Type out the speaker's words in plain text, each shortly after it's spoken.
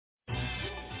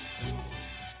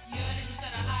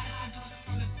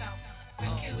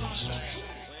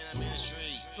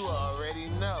already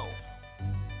know.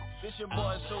 This your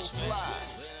boy SoFly.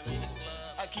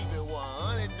 I keep it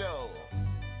 100 though.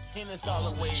 And it's all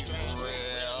the way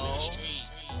real.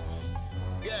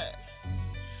 Yeah.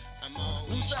 I'm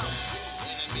always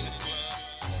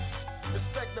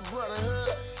respect the brotherhood.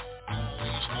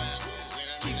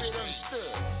 Keep it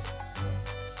understood.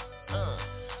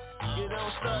 You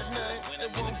don't start nothing,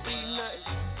 it won't be nothing.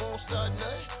 Won't start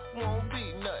nothing, won't be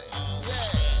nothing. Yeah,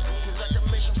 cause I can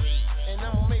make them, and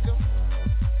I'ma make them.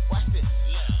 Watch this,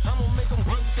 I'ma make them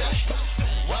work that.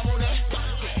 Wobble that,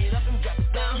 pick it up and drop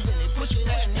it down. Then they push it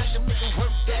back, and I can make them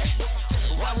work that.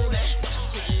 Wobble that,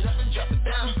 pick it up and drop it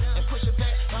down. And push it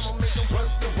back, I'ma make them work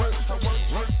the work. I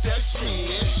work that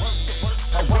shit.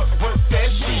 I work that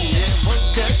shit.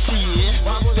 Work that shit.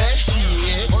 Wobble that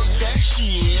shit. Work that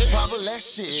shit. Wobble that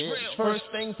shit. First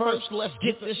thing first, let's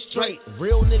get this straight.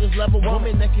 Real niggas love a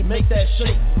woman that can make that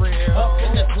shake. Real. Up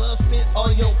in the club, spit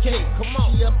all your cake. Come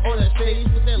on, she up on the stage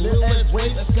with that little ass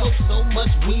waist. I smoke so much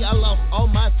weed, I lost all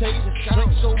my taste.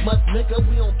 Drink so much liquor,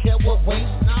 we don't care what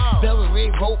waste. Velvet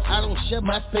red rope, I don't share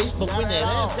my space. But when that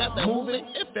ass got the movement,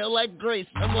 it felt like grace.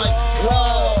 I'm like,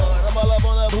 Lord, I'm all up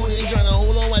on her booty, trying to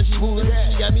hold on while she moving.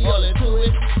 She got me all into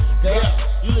it. Girl,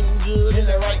 you looking good in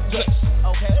the right dress.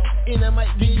 Okay, and I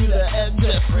might give you the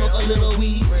address. Smoke a little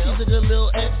weed, she took a little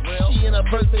X. She in a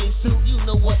birthday suit, you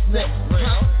know what's next.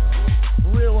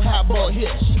 Real hot ball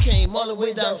here. She came all the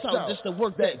way down south just to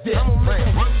work that dick. I'ma make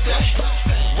her work that.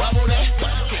 Wobble that,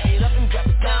 pick it up and drop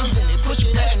it down. Then they push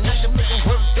it back and I can make her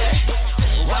work that.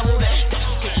 Wobble that,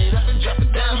 pick it up and drop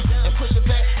it down. And push it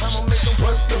back, I'ma make her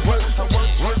work the work. I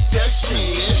work that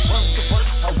shit.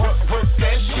 I work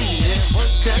that shit.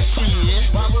 Work that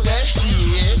shit. Wobble that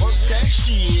shit. Work that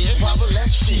shit. Wobble that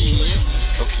shit.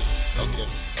 Okay.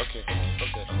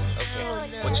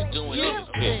 What you doing in this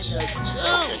bitch?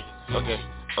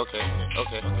 Okay.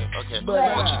 But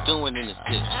what you doing in this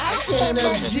bitch?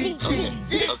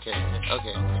 Okay.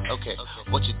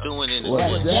 What you doing in this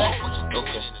bitch?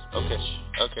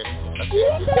 Okay.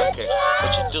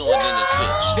 What you doing in this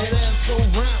bitch? That ass so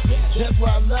round, that's why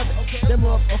I love it. That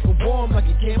motherfucker warm like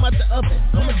it came out the oven.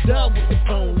 I'm a dog with the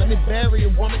phone, let me bury a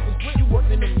woman. You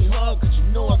working on me hard cause you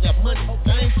know I got money. I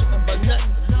ain't talking about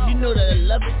nothing, you know that I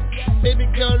love it. Baby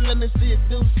girl, let me see it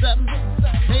do something.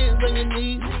 Hands on your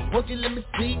knees, working, let me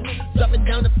see. Drop it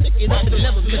down and pick it up and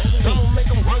never miss a beat. I'ma make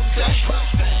them work that.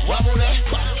 Wobble that,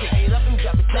 pick it up and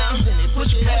drop it down. Then they push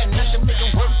it back and I can make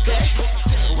them work that.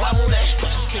 Wobble that,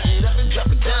 pick it up and drop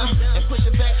it down. And push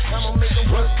it back, I'ma make them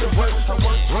work the work. I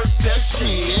work that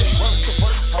shit.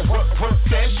 I work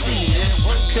that shit.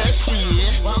 Work that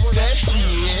shit. Wobble that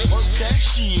shit. Work that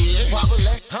shit. Wobble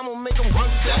that. I'ma make them work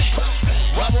that.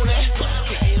 Wobble that,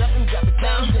 pick it up and drop it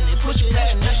down. Then they push it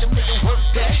back and I can make them work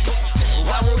that.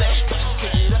 Wobble that,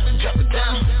 pick it up and drop it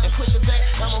down. And push it back,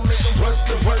 I'ma make them work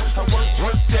the work. I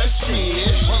work that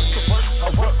shit.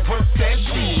 I work that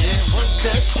shit. Work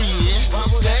that shit.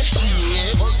 Wobble that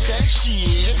shit. Work that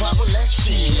shit. Wobble that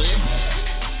shit.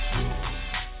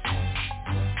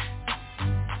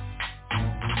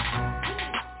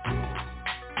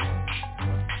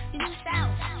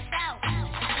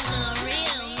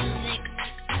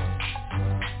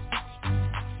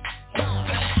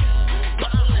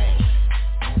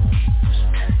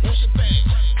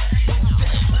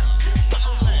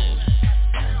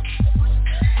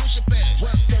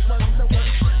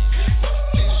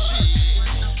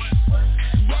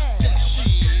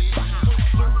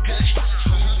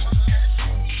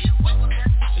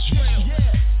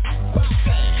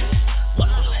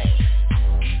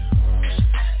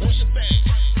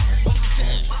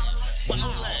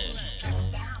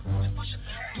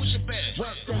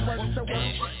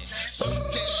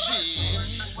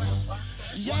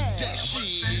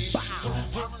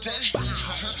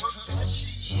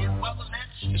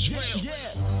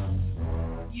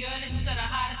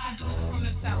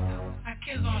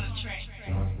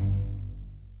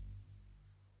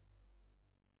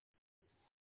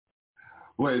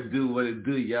 What it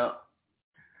do, y'all?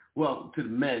 Welcome to the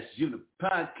Mass Unit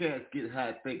Podcast. Get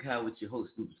high, think high with your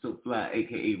host, Snoopy SoFly,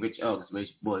 a.k.a. Rich August, man.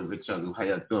 It's your boy, Rich August. How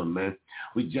y'all doing, man?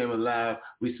 We jamming live.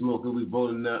 We smoking. We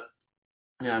rolling up.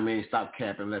 You know what I mean? Stop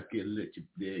capping. Let's get lit, you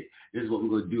dig? This is what we're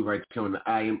going to do right here on the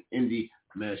I Am Indie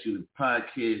Mass Unit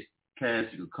Podcast. You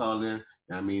can call in. You know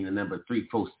what I mean? The number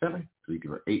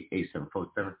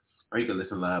 347-308-8747. Or you can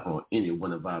listen live on any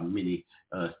one of our many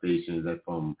stations, like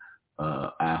from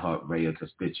iHeartRadio to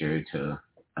Stitcher to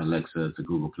Alexa to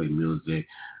Google Play Music.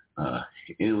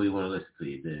 Anyway you want to listen to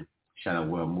you then. Shout out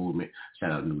World Movement.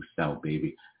 Shout out New South,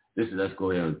 baby. Let's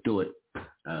go ahead and do it.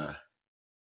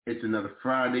 It's another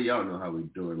Friday. Y'all know how we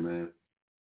doing, man.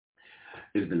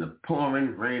 It's been a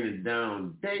pouring, raining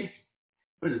down day,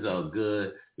 but it's all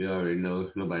good. You already know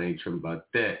nobody ain't tripping about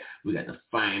that. We got the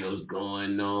finals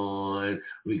going on.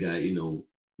 We got,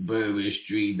 Burberry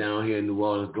Street down here in New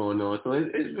Orleans going on. So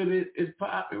it's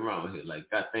popping around here. Like,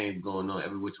 got things going on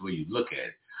every which way you look at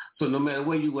it. So no matter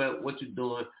where you at, what you're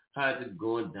doing, how's it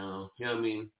going down, you know what I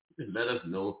mean? Just let us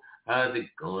know how's it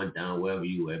going down wherever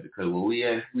you at. Because where we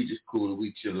at, we just cool,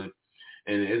 we chilling.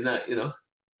 And it's not,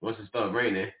 once it starts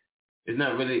raining, it's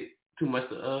not really too much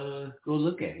to go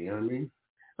look at, you know what I mean?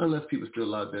 Unless people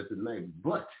still out there tonight.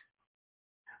 But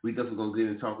we definitely going to get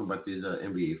into talking about these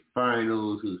NBA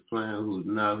Finals, who's playing, who's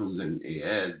not, who's in a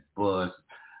ass bus.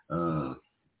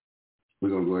 We're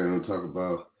going to go ahead and talk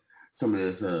about some of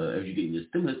this, if you're getting your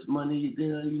stimulus money, you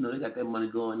dig, they got that money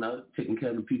going out, taking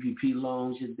care of the PPP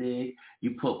loans, you dig.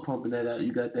 You pumping that out,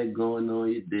 you got that going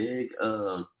on, you dig.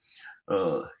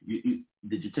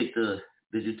 Did you take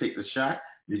the shot?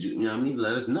 Did you know what I mean?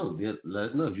 Let us know. Let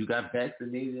us know if you got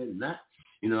vaccinated or not.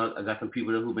 I got some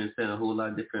people who've been saying a whole lot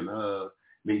of different,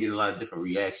 been getting a lot of different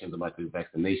reactions about this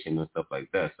vaccination and stuff like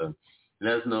that. So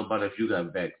let us know about if you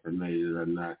got vaccinated or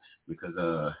not, because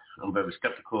I'm very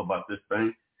skeptical about this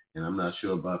thing, and I'm not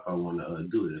sure about if I want to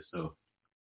do this. So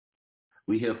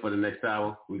we here for the next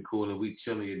hour. We cool and we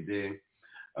chilling, you dig.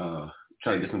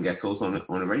 Try to get some guest hosts on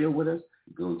the radio with us.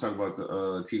 We're going to talk about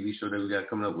the TV show that we got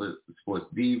coming up with Sports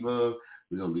Diva.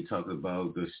 We're going to be talking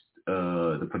about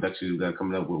the productions we got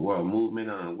coming up with World Movement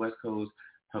on the West Coast,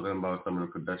 talking about some of the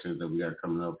productions that we got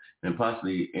coming up, and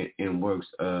possibly in works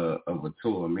of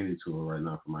a mini tour right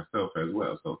now for myself as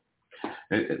well. So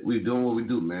we're doing what we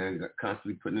do, man.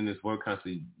 Constantly putting in this work,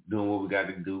 constantly doing what we got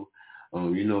to do.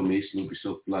 You know me, Snoopy,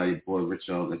 SoFly, boy, Rich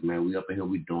August, man. We up in here,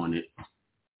 we doing it.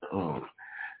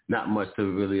 Not much to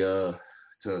really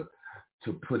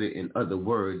to put it in other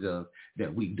words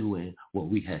that we doing what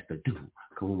we have to do.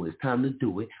 Cause when it's time to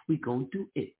do it, we gonna do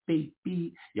it,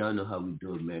 baby. Y'all know how we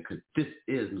do it, man. Cause this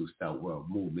is New Style World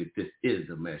Movement. This is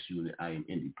the Mass Unit I Am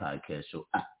Indie podcast show.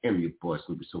 I am your boy,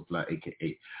 Snoopy SoFly,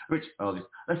 aka Rich August.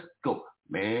 Let's go,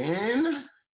 man.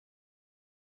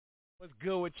 What's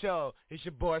good with y'all? It's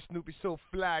your boy Snoopy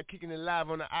SoFly, kicking it live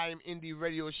on the I Am Indie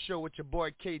radio show with your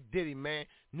boy K Diddy, man.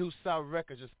 New South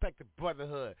Records, respect the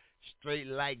brotherhood, straight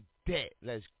like that.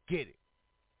 Let's get it.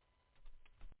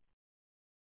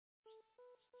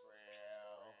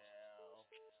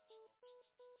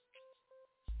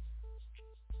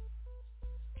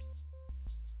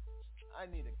 I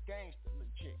need a gangster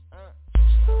little chick,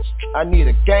 I need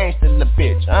a gangster little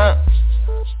bitch,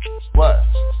 What?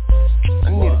 I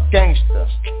need a gangster.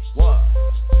 What?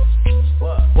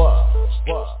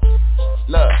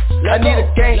 Look, I need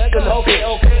a gangster little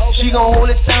bitch. She gon' hold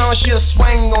it down, she'll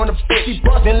swing on the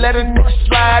bitch. Then let a nigga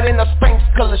slide in a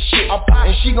Spanx color shit.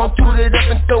 And she gon' toot it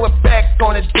up and throw it back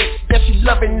on the dick. Yeah, she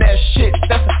loving that shit,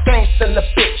 that's a gangster little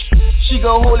bitch. She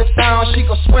gon' hold it down, she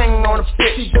gon' swing on the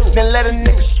bitch. Then let a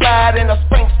nigga slide in a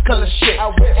Spanx color shit.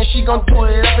 And she gon' toot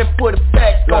it up and put it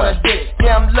back on the dick.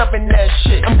 Yeah, I'm loving that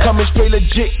shit. I'm coming straight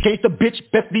legit, gangsta bitch,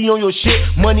 best be on your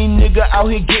shit. Money nigga out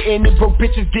here getting it, broke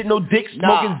bitches get no dick.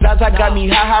 Smoking Zaza got me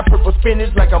high, purple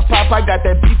spinach like I'm Popeye. Got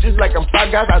that beaches like I'm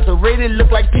Five Guys. I rated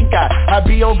look like pink eye. I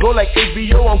be on go like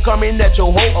HBO, I'm coming at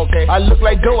your hoe. Okay. I look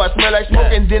like dough, I smell like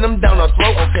smoke, and then I'm down her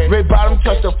throat. Okay. Red bottom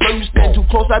touch the floor, you stand too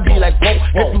close, I be like whoa.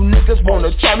 If you niggas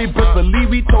wanna try me, but believe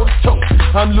we toe to toe.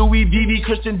 I'm Louis VV,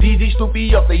 Christian DZ,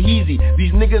 Snoopy up the Heezy.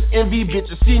 These niggas envy,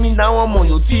 bitches see me, now I'm on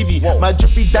your TV. My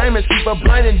drippy diamonds keep her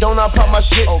blind and don't I pop my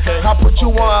shit. I put you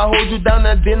on, I hold you down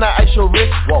and then I ice your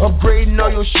wrist. Upgrading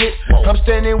all your shit, I'm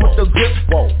standing with the grip.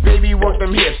 Baby work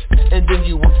them hips, and then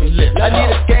you work the lips. I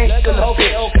need a gangster little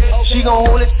bitch. She gon'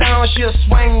 hold it down, she'll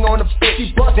swing on the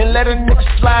bitch. Then let a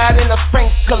nigga slide in a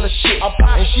Spanx color shit.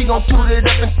 And she gon' toot it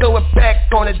up and throw it back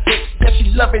on the dick. Yeah,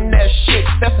 she loving that shit,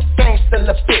 that's a gangster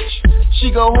little bitch.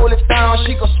 She gon' hold it down,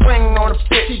 she gon' swing on the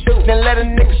bitch. Then let a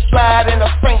nigga slide in a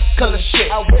Spanx color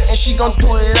shit. And she gon'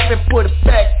 toot it up and put it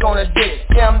back on the dick.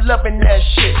 Yeah, I'm loving that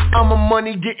shit. I'm a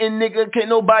money getting nigga, can't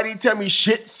nobody tell me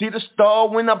shit. See the star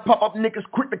when I pop up, niggas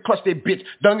quick to clutch that bitch.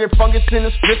 Don't get fungus in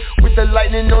the script with the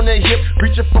lightning on their hip.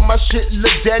 Reaching for my shit,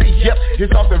 look daddy, yep,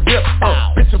 it's off the rip.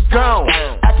 Bitch, I'm gone.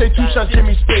 I take 2 shots, give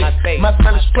me space. My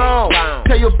smell is strong.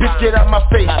 Tell your bitch get out my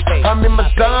face. I'm in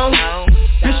my zone.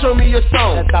 Bitch, show me your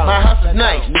song. My house is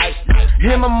nice.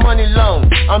 Hear my money long.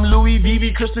 I'm Louis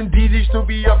VV, Christian DZ,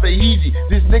 Snoopy up the Easy.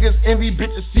 These niggas envy,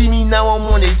 bitches see me, now I'm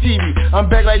on their TV. I'm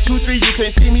back like 2-3, you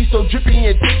can't see me, so drippy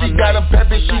and ditchy. Got a bad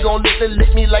bitch, she gon'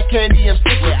 lick me like candy and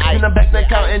sticky. In the back that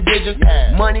counting digits,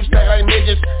 money stack like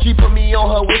midgets. She put me on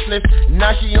her wish list,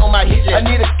 now she on my hit list. I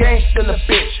need a gangster little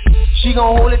bitch. She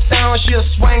gon' hold it down, she'll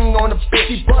swing on the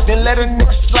bitch. Then let a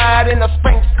nigga slide in a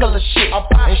sprinkle of shit.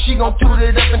 And she gon' toot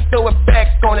it up and throw it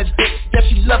back on the dick. Yeah,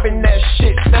 she loving that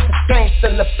shit, that's a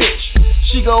gangsta la bitch.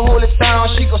 She gon' hold it down,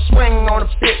 she gon' swing on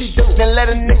the bitch. Then let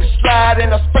a nigga slide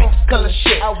in a sprinkle of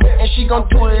shit. And she gon'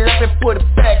 toot it up and put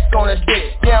it back on the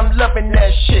dick. Yeah, I'm loving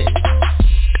that shit.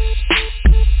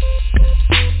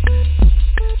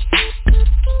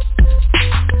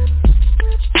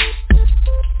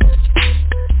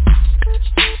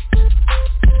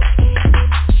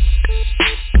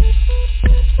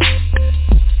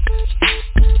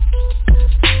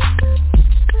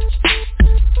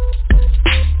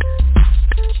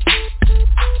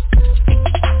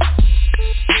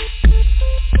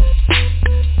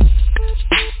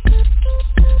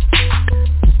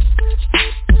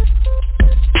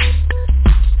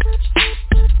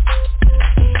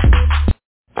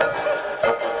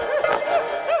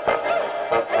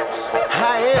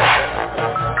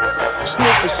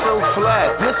 Snoopy, SoFly,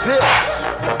 this is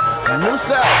New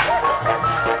South.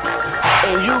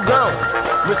 And you gon'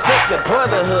 respect the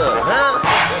brotherhood, huh?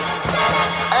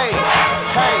 Hey,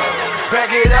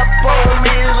 back it up on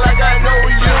me like I know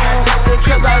you.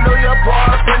 Because I know your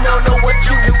boyfriend don't know what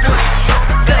you do.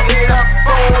 Back it up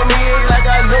on me like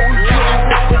I know you.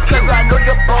 Because I know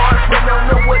your boyfriend don't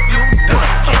know what you do.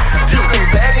 You can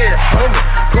back it up on me.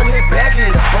 Go ahead, back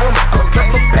it up on me.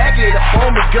 Back it up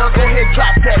on me, girl, go ahead,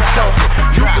 drop that donkey.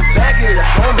 You can back it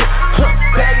up on me,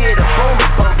 back it up on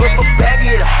me, back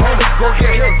it up on me. Go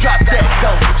ahead, drop that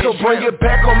donkey. So bring it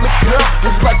back on me, girl.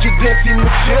 It's like you dancing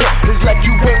with chill. It's like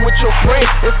you ain't with your friends.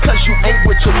 It's cause you ain't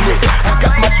with your nigga. I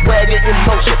got my swagger in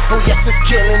motion. Oh yes, it's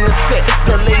killing the set.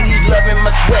 The ladies loving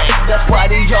my swag. That's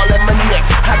why they all at my neck.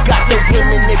 I got the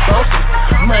women, they bossy.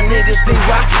 My niggas, they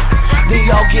rockin'. They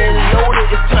all getting loaded.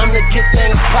 It's time to get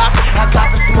things poppin'. I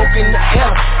got the smoke in the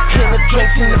air. And the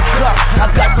drinks in the cup. I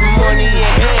got the money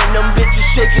in hand. Them bitches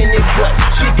shaking their butt.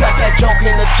 She got that junk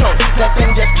in the trunk. That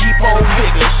thing just keep on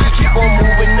wiggling. She keep on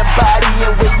moving the body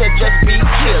in ways that just be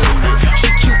killing me. She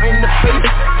cute in the face.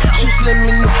 She slim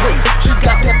in the waist. She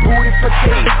got that booty for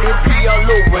taste. It be all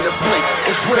over the place.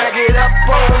 It's back it up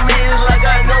on me like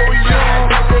I know you.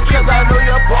 Because I know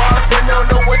your boss and don't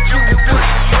know what you do.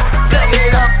 Back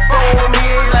it up on me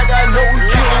like I know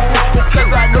you.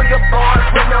 Because I know your boss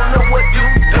and don't know what you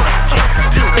do.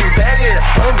 You can back it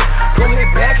up on me. Go ahead,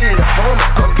 back it up on me.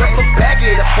 Back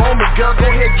it up on me, girl. Go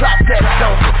ahead, drop that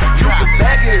donkey. You can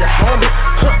back it up on me.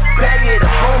 Back it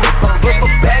up on me.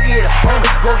 Back it up on me.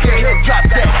 Go ahead, drop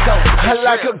that donkey. I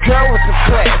like a girl with some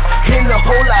class and a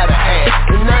whole lot of ass.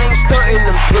 And I ain't stunting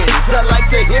them titties. I like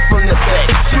to hit from the back.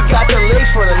 She got the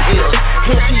lace for them heels.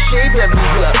 And she shaved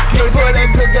everywhere. Gave her that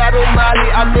good God Almighty.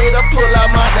 I made her pull out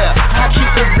my hair. I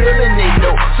keep it real and they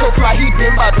know. SoFly, he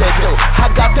been by that dough. I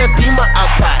got that beamer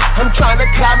outside. I'm trying to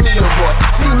cop me a boy.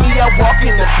 See me, I walk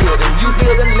in the building. You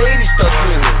hear the ladies start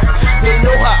screaming. They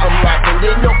know how I'm rocking.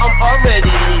 They know I'm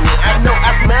already leaning. I know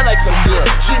I smell like some good.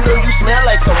 She know you smell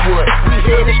like some wood. We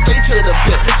headed straight to the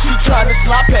pit. She trying to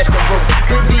slide past the room.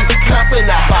 They be comping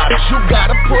our bottles. You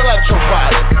gotta pull out your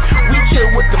wallet. We chill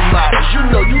with the models. You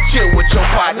know you chill with your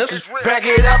partners. Back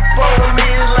it up on me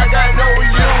like I know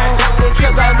you.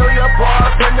 Because I know your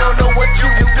boss and don't know what you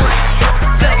do.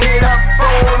 Back it up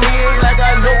on me like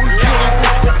I know you.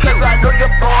 Because I know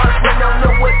your boss and don't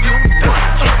know what you do.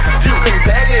 You can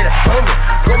back it up on me.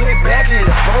 Go ahead, back it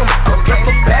up on me.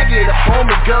 Back it up on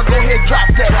me, girl. Go ahead, drop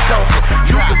that donkey.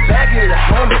 You can back it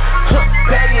up on me.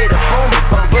 Back it up on me.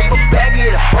 Back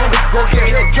it up on me. Go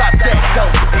ahead, drop that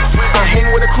donkey. I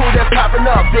hang with a crew that's popping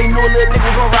up. They know little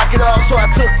niggas gon' rock it off, so I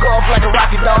took off like a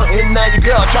rocket dog. And now your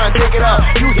girl trying to take it off.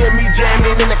 You hear me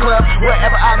jamming in the club.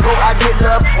 Wherever I go, I get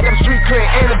love. I got a street cred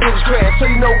and a business cred, so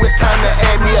you know it's time to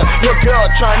add me up. Your girl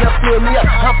trying to fill me up.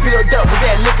 I'm filled up with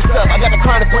that liquor stuff. I got the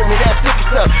chronic with me, that sticky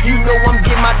stuff. You know I'm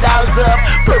getting my dollars up.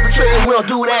 Perpetrating, we don't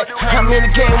do that. I'm in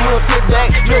the game, we don't sit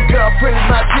back. Your girlfriend is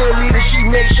my cheerleader. She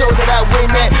make sure that I win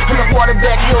that. I'm a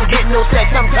quarterback, you don't get no sex.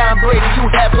 I'm Tom Brady, you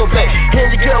have no back. And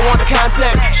your girl want the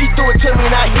contact. She threw it to me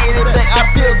and I hit it back. I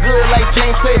feel good like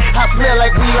James said. I smell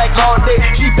like we like all day.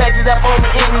 She backed it up on me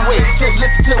anyway. Just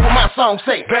listen to what my song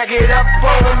say. Back it up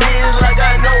on me like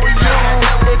I know you.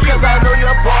 Because I know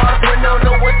your boss and don't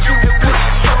know what you do.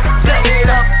 Back it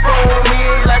up on me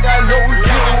like I know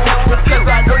you. Because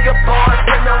I know your boss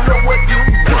and don't know what you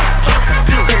do.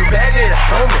 You can back it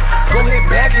up on me. Go ahead,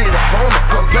 back it up on me.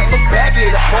 Back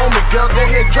it up on me, girl. Go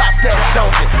ahead, drop that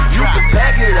donkey. You can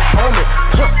back it up on me.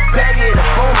 Back it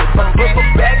up on me.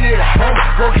 Back it up on me.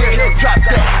 Go ahead, drop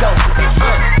that donkey.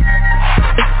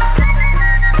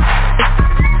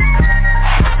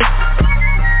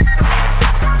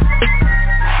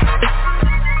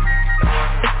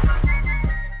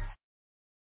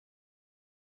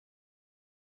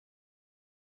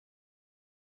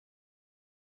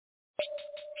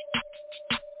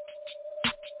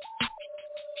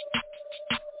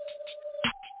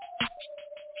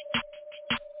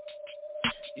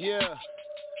 Yeah,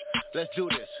 let's do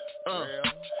this.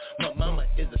 My mama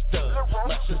is a stud,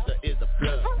 my sister is a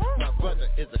blood, my brother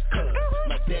is a cub,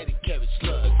 my daddy carries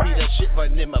slugs. See that shit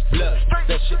run in my blood,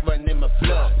 that shit run in my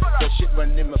blood, that shit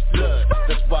run in my blood.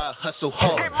 That's why I hustle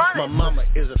hard. My mama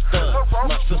is a stud,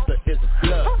 my sister is a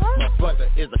blood, my brother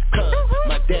is a cub,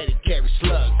 my daddy carries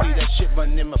slugs. See that shit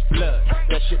run in my blood,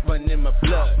 that shit run in my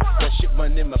blood, that shit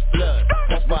run in my blood.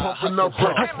 That's why I hustle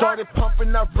hard. I started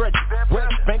pumping out ready,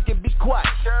 West Bank and be quiet.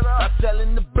 I'm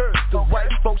selling the birds, the white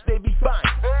folks they be fine.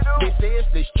 They say it's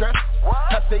they stress.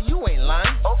 I say you ain't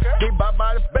lying. They buy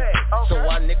by the bag, so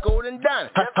I nickel and dime.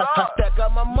 I stack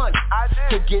up my money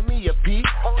to give me a beat.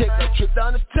 Take a trip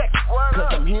down to Texas, cause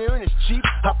I'm hearing it's cheap.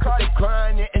 I put the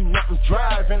grind in and now I'm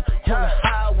driving on the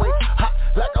highway, hot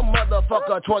like a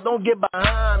motherfucker. Toy, don't get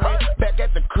behind me. Back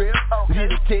at the crib, leave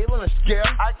the table and scale.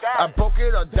 I broke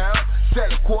it all down,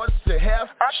 set a quarter to half.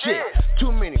 Shit,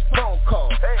 too many phone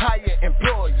calls, hire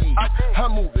employees. I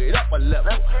move it up a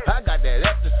level. I got that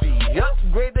ecstasy.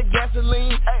 Upgrade the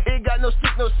gasoline. It got no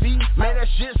stick, no seed. Man, that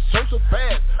shit so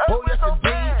fast. Oh,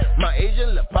 yesterday, my Asian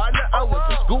little partner, I went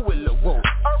to school with Lil Whoa.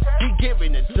 He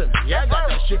giving it to me. I got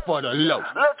that shit for the low.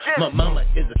 My mama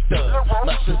is a stud.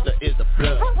 My sister is a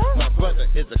blood. My brother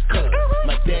is a cub.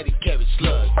 My daddy carries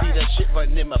slugs. See that shit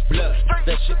run in my blood.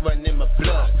 That shit run in my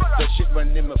blood. That shit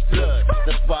run in my blood.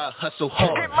 That's why I hustle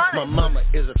hard. My mama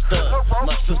is a stud.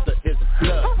 My sister is a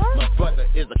blood. My brother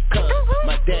is a cub.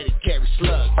 My daddy carries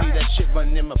slugs. See that shit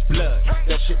run in my blood.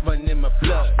 That shit run in my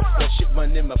blood. That shit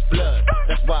run in my blood.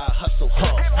 That's why I hustle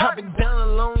hard. I've been down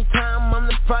a long time. I'm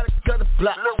the product of the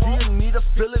block. See you need a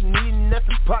filler, needing that's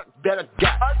the product that I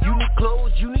got. You need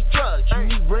clothes, you need drugs, you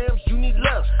need rims, you need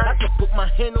love. I can put my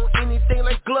hand on anything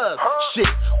like gloves. Shit,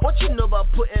 what you know about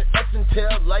putting X in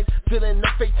tail lights, filling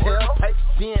up fake tailpipes,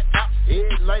 seeing out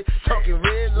headlights, talking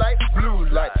red light, blue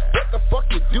light. What the fuck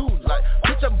you do like?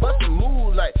 Bitch, I'm busting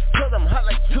moonlight, cause I'm hot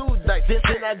like two dice.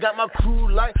 Then I got my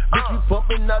crew like, bitch, we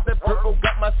bumping out that purple.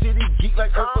 Got my city geek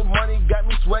like Urkel money, got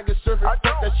me swagging surfing. Fuck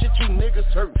that shit you niggas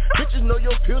hurt. Bitches know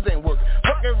your pills ain't working.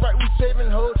 Fucking right, we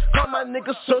saving hoes. Call my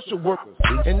niggas social workers.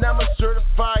 And I'm a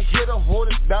certified hitter, hold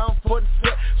it down for the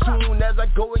set. Soon as I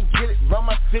go and get it, run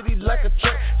my city like a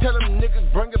track. Tell them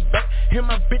niggas bring it back. Hear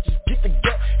my bitches get the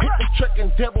gap. Hit the track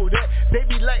and double that. They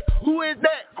be like, who is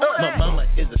that? My mama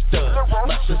is a stud.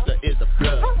 My sister is a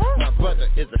blood. My brother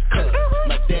is a cub.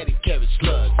 My daddy carries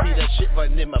slugs. See that shit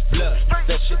run in my blood.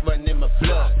 That shit run in my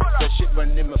blood. That shit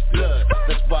run in my blood.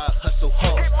 That's why I hustle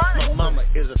hard. My mama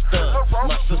is a stud.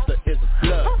 My sister is a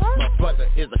blood. My brother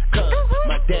is a cub.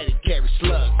 My daddy carries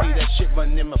slugs. See that shit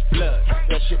run in my blood.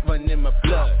 That shit run in my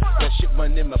blood. That shit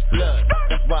run in my blood.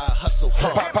 That's why I hustle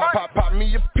hard. Pop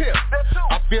me a pill.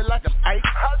 I feel like I'm Ike.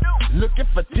 Looking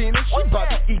for Tina. She bout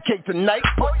to eat cake tonight.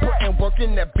 Putting work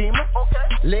in that beamer.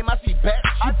 Lay my seat back.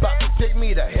 She bout to take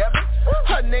me to heaven.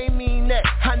 Her name mean that.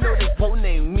 I know this hoe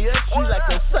named Mia. She like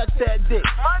to suck that dick.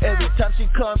 Every time she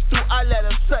comes through, I let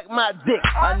her suck my dick.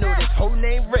 I know this hoe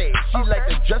named Red. She like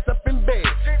to dress up in bed.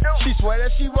 She swear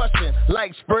that she Russian,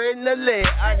 like spreading the leg.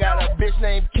 I got a bitch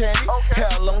named Candy,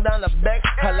 hair long down the back.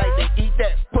 I like to eat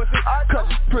that pussy, cause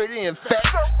it's pretty and fat.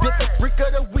 This the freak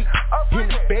of the week, in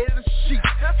the bed of the sheet,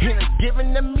 in the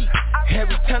giving the meat.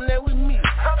 Every time that we meet,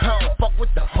 I don't fuck with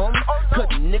the homies, cause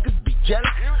the niggas be jealous.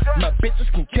 My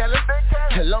bitches can kill it,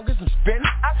 as long as I'm spinning.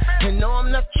 And no,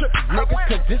 I'm not tripping, nigga,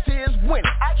 cause this is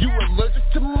winning. You allergic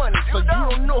to money, so you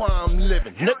don't know how I'm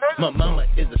living, nigga. My mama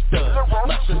is a stud,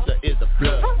 my sister is a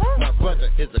blood. My brother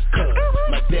is a cub.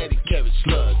 My daddy carries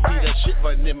slugs. See that shit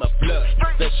run in my blood.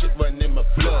 That shit run in my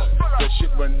blood. That shit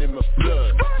run in my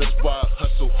blood. That's why I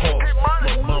hustle hard.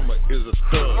 My mama is a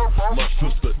stud. My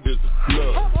sister is a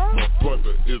blood. My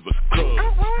brother is a cub.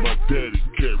 My daddy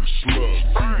carries slugs.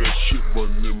 See that shit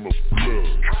run in my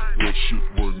blood. That shit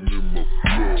run in my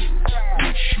blood.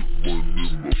 That shit run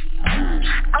in my blood.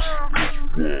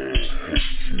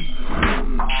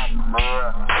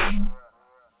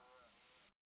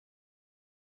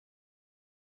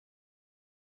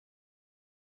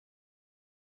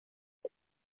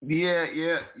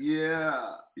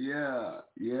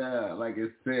 Yeah. Like I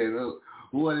said,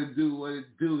 what it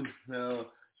do?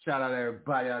 Shout out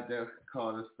everybody out there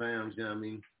calling us fams, you know what I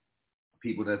mean?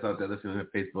 People that's out there listening to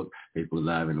Facebook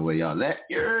Live and the way y'all let.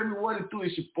 You heard me, what it do?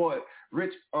 It's your boy,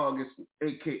 Rich August,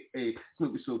 a.k.a.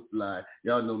 Snoopy SoFly.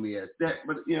 Y'all know me as that,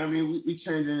 but you know what I mean? We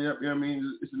changing it up, you know what I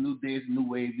mean? It's a new day, it's a new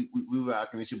way. We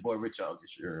rocking. It's your boy, Rich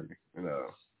August, you heard me?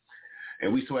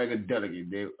 And we swagger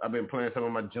delicate, dude. I've been playing some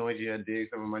of my joints, I dig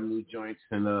some of my new joints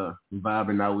and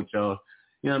vibing out with y'all.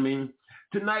 You know what I mean?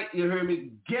 Tonight, you heard me,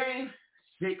 Game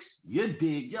 6, you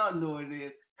dig. Y'all know what it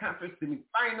is. conference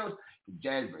semifinals. The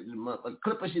Jazz, the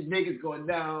Clippers, you dig, it's going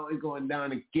down. It's going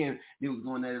down again. They was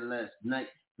going at it last night.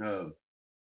 It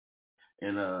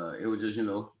was just,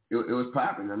 it was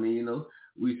popping. I mean,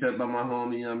 we sat by my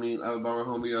homie, I was by my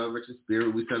homie, Richard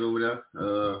Spirit. We sat over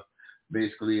there,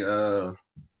 basically,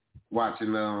 watching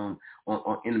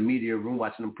in the media room,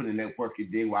 watching them put in that work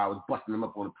today while I was busting them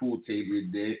up on the pool table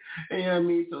today.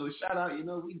 And so shout out, we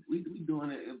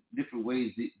doing it in different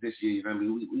ways this year.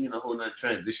 We in a whole nother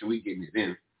transition. We getting it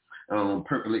in,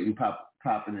 percolating,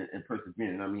 popping, and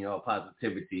persevering. All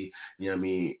positivity.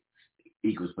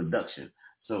 Equals production.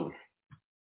 So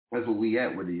that's what we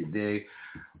at with it today.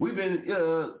 We've been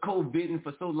COVID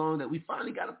for so long that we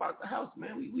finally got up out the house,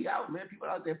 man. We out, man. People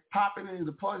out there popping, and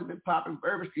the party's been popping.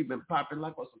 Bourbon Street been popping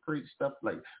like on some crazy stuff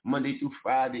like Monday through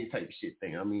Friday type shit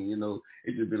thing.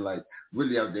 It's just been like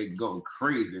really out there going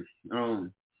crazy.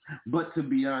 But to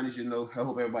be honest, I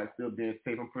hope everybody's still being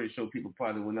safe. I'm pretty sure people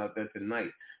probably went out there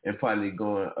tonight and probably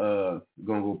going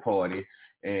go party.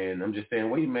 And I'm just saying,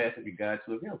 wear your mask if you got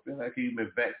to. If you don't feel like you've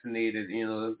been vaccinated,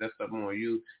 that's something on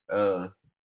you.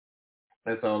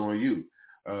 That's all on you.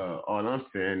 All I'm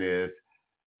saying is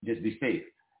just be safe.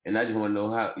 And I just want to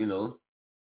know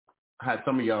how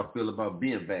some of y'all feel about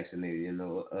being vaccinated.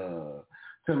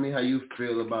 Tell me how you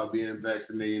feel about being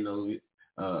vaccinated.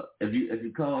 If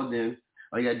you called in,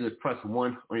 all you got to do is press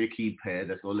 1 on your keypad.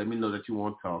 That's going to let me know that you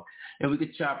want to talk. And we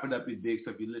can chop it up, you dig.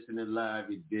 So if you're listening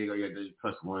live, you dig, all you got to do is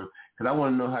press 1. Because I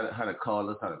want to know how to call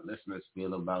us, how the listeners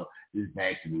feel about this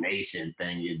vaccination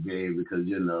thing, you dig. Because,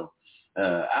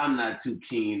 I'm not too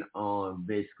keen on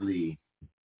basically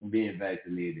being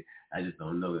vaccinated. I just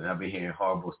don't know. I've been hearing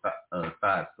horrible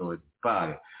side stories about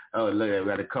it. Oh, look, we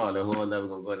got a caller. Hold on, we're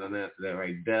going to go ahead and answer that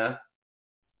right there.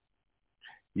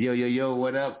 Yo,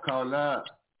 what up? Call up.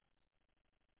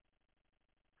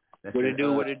 What it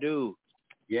do?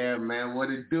 Yeah, man, what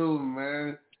it do,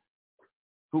 man?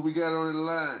 Who we got on the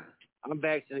line? I'm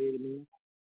vaccinated, man.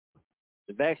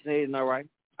 The vaccinated, all right.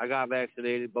 I got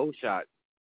vaccinated, both shots.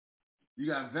 You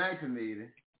got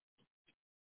vaccinated?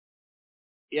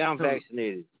 Yeah, I'm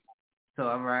vaccinated. So,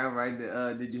 all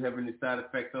right. Did you have any side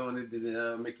effects on it? Did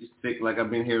it make you sick? Like,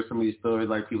 I've been hearing some of these stories,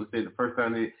 like people say the first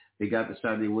time they got the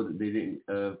shot, they didn't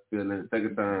feel it. The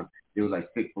second time, they were, like,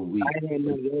 sick for weeks.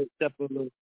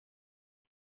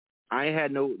 I ain't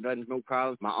had no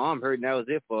problems. My arm hurt, and that was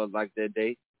it for like that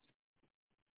day.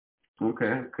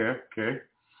 Okay.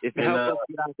 If it helps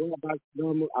us get back to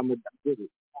normal, I'm gonna do it.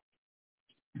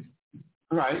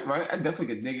 Right. I definitely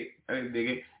could dig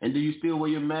it. And do you still wear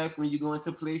your mask when you go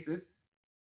into places?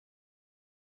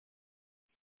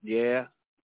 Yeah.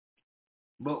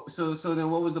 But so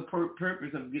then, what was the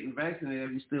purpose of getting vaccinated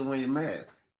if you still wear your mask?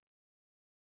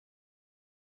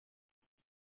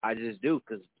 I just do,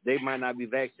 because they might not be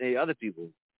vaccinated other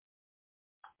people.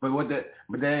 But that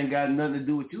ain't got nothing to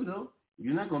do with you, though.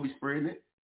 You're not going to be spreading it.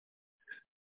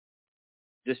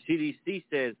 The CDC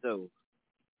says so.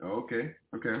 Oh, okay.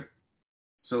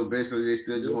 So basically, they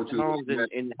still just want you to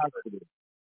in the hospital.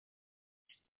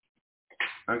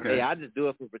 Okay. Hey, I just do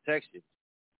it for protection.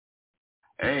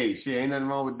 Hey, shit, ain't nothing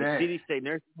wrong with that. The CDC say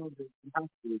nursing homes and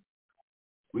hospitals.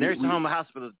 Nursing home and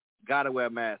hospitals gotta wear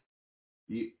masks.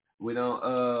 We don't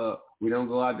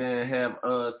go out there and have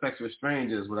sex with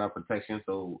strangers without protection,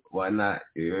 so why not?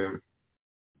 Yeah.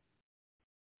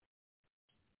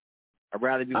 I'd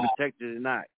rather be protected than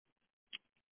not.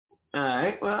 All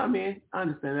right. Well, I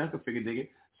understand that. I can figure dig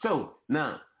it. So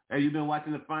now, have you been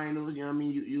watching the finals? You know what I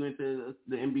mean? You into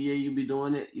the NBA? You be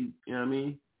doing it? You know what I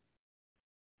mean?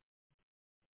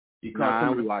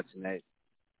 I'm watching that.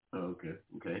 Oh,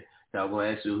 okay. So I'm gonna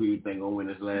ask you who you think gonna win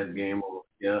this last game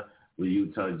with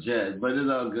Utah Jazz, but it's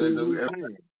all good.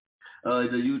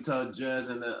 The Utah Jazz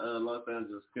and the Los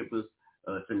Angeles Clippers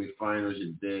semifinals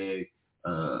today,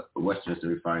 Western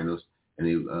semifinals,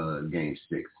 and game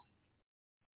 6.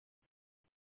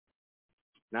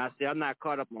 Now, see, I'm not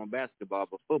caught up on basketball,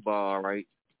 but football, all right.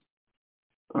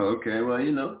 Oh, okay.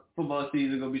 Well, football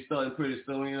season gonna be starting pretty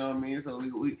soon. You know what I mean? So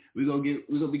we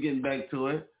gonna be getting back to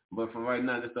it. But for right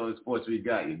now, that's the only sports we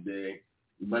got, you dig?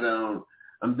 But I'm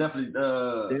definitely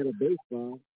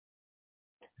baseball.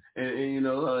 And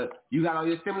you got all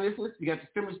your stimulus? You got the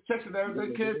stimulus checks and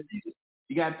everything, kids?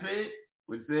 You got paid?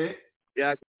 What's it?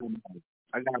 Yeah,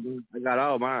 I got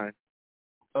all mine.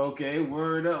 Okay,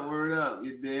 word up,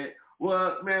 you did.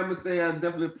 Well, man, I'm gonna say I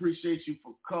definitely appreciate you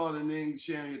for calling in,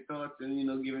 sharing your thoughts,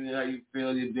 and giving it how you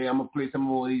feel your day. I'm gonna play some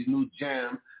more of these new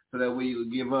jams so that way you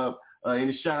can give up.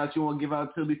 Any shout outs you want to give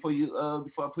out to before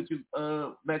I put you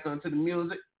back onto the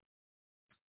music?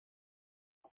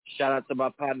 Shout out to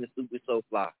my partner, Snoopy,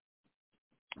 SoFly.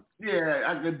 Yeah,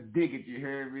 I could dig it. You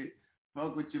heard me.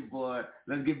 Fuck with your boy.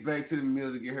 Let's get back to the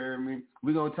music, you heard me?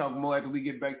 We're going to talk more after we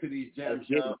get back to these jams,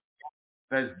 y'all.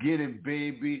 Let's get it,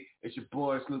 baby. It's your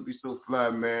boy, Snoopy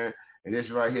SoFly, man. And this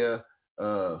right here,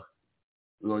 we're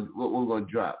gonna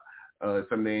drop.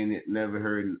 Something they ain't never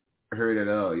heard at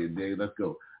all, you dig? Let's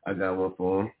go. I got one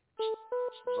for him.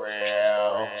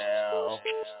 Real.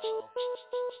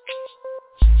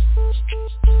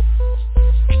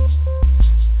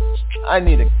 I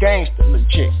need a gangster little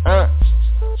chick, huh?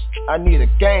 I need a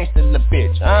gangster little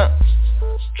bitch, huh?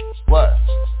 What?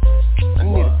 I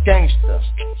need a gangster.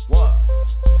 What?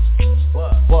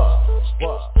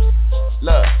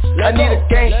 Look, I need a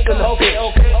gangster little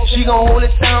bitch. She gon' hold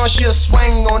it down, she'll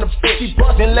swing on the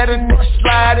bitch. Then let a nigga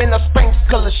slide in a Spanx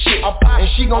color shit. And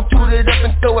she gon' toot it up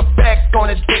and throw it back on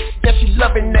the dick. Yeah, she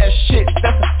loving that shit,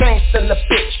 that's a gangster little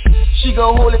bitch. She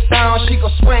gon' hold it down, she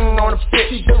gon' swing on the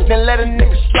bitch. Then let a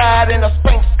nigga slide in a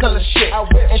Spanx color shit.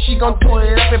 And she gon' toot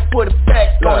it up and put it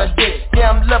back on the dick. Yeah,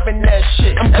 I'm loving that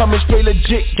shit. I'm coming straight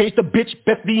legit, gangsta bitch,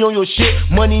 best be on your shit.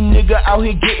 Money nigga out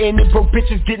here getting it, broke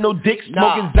bitches get no dick.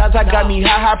 Smoking Zaza got me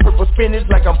high, purple spinach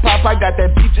like I'm Popeye. Got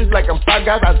that beaches like I'm Five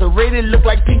Guys. I rated look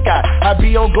like pink eye. I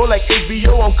be on go like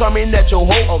HBO, I'm coming at your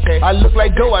hoe. Okay. I look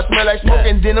like dough, I smell like smoke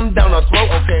and then I'm down her throat.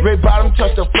 Okay. Red bottom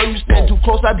touch the floor, you stand too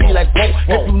close, I be like whoa.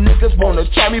 If you niggas wanna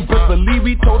try me, but believe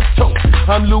we toe to toe.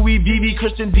 I'm Louis VV,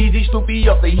 Christian DZ, Snoopy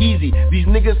up the Yeezy. These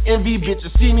niggas envy,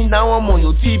 bitches see me now I'm on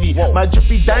your TV. My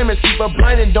drippy diamonds keep her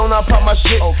blind and don't I pop my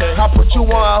shit. Okay. I put you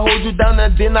on, I hold you down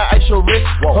and then I ice your wrist.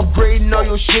 Upgrading all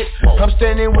your shit, I'm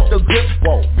standing with the grip.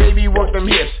 Baby work them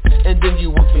hips, and then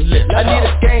you work the lips. I need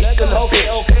a gangster little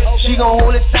bitch. She gon'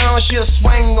 hold it down, she'll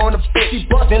swing on the bitch.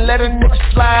 Then let a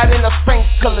nigga slide in a Spanx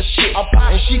color shit.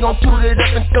 And she gon' toot it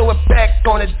up and throw it back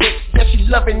on the dick. Yeah, she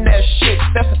loving that shit,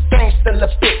 that's a gangster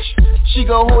little bitch. She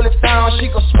gon' hold it down, she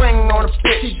gon' swing on the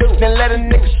bitch. Then let a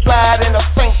nigga slide in a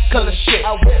Spanx color shit.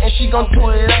 And she gon'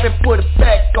 toot it up and put it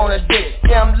back on the dick.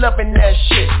 Yeah, I'm loving that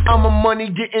shit. I'm a money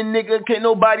getting nigga, can't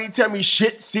nobody tell me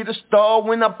shit. See the star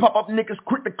when I pop up, niggas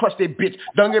quick to clutch that bitch.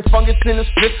 Dunkin' fungus in the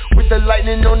strip with the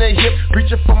lightning on their hip.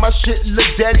 Reaching for my shit, look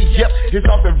daddy, yep, it's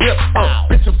off the rip.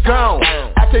 Bitch, I'm gone.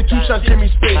 I take 2 shots, give me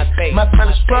space. My smell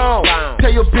is strong.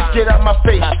 Tell your bitch get out my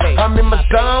face. I'm in my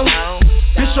zone.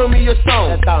 Bitch, show me your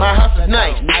song. My house is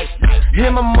nice.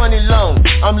 Hear my money long.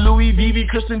 I'm Louis VV,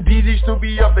 Christian DZ,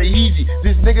 Snoopy up the Yeezy.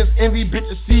 These niggas envy,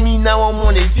 bitches see me now I'm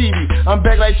on their TV. I'm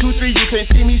back like 2-3, you can't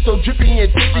see me so drippy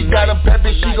and tipsy. Got a bad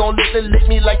bitch, she gon' lick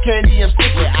me like candy and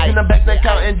sticky. In the back that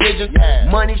counting digits,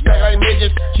 money stack like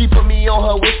midgets. She put me on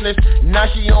her wish list, now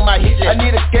she on my hit list. I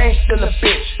need a gangster little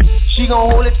bitch. She gon'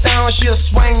 hold it down, she'll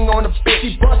swing on the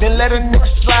bitch. Then let a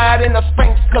nigga slide in a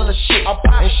Spanx color shit.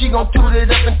 And she gon' toot it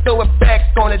up and throw it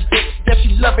back on the dick. Yeah, she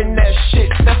loving that shit,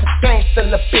 that's a gangster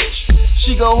little bitch.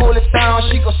 She gon' hold it down,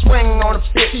 she gon' swing on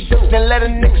the bitch. Then let a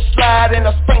nigga slide in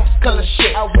a Spanx color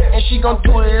shit. And she gon'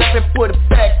 toot it up and put it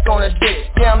back on the dick.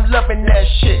 Yeah, I'm loving that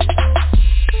shit.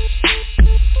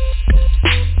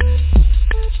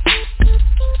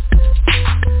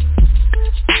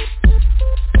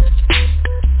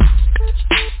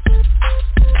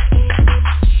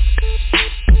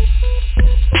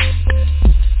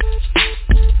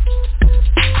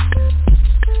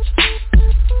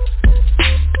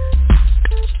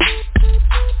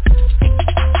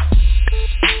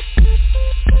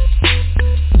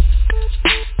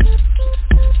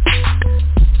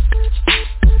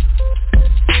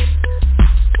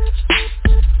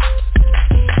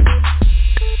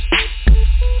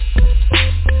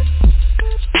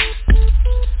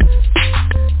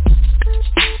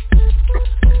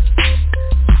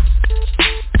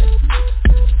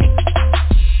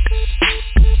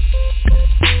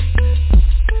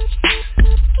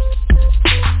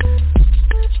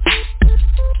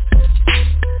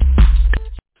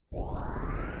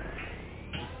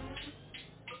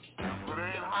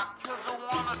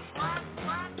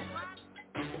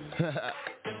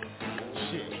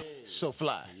 Shit,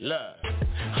 SoFly, love.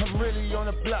 I'm really on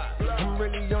the block, I'm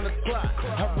really on the clock.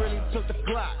 I really took the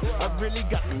Glock, I really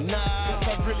got the knives.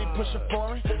 I really push it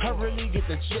foreign, I really get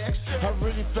the checks. I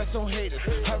really flex on haters,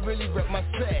 I really rep my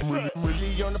set. I'm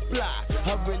really on the block,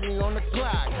 I really on the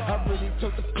clock. I really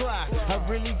took the Glock, I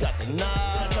really got the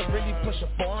knives. I really push it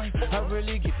foreign, I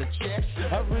really get the checks.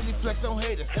 I really flex on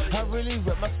haters, I really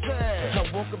rep my set.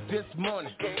 I woke up this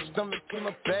morning, stomach in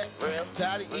my back.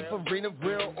 Tired of eating arena,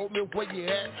 real oatmeal, where you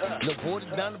at? No water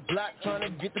down the block, trying to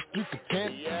get the 3 for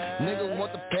 10. Nigga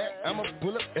want the pack, I'ma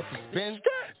pull up at the spin.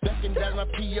 Ducking down my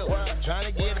P.O., trying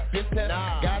to get a business.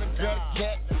 Gotta grab a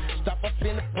cat, stop up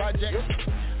in the project.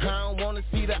 I don't wanna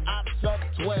see the ops up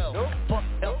 12. Fuck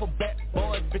alphabet,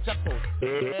 boy, bitch, I post.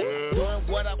 Doing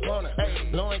what I wanna,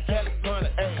 blowing California.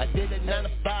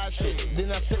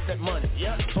 then I sip that money.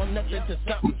 From nothing to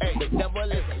something, the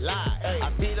devil is a lie. I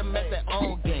beat them at their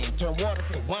own game, turn water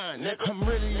to wine. I'm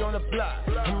really on the block,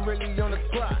 I'm really on the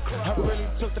clock. I really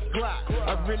took the clock,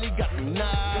 I really got the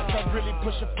knives. I really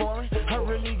push it for it, I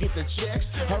really get the checks.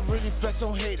 I really flex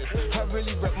on haters, I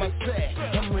really rep my set.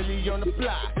 I'm really on the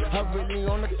block, I really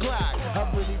on the clock.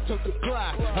 I really took the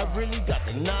clock, I really got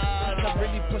the knives. I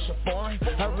really push it for it,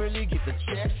 I really get the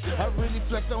checks. I really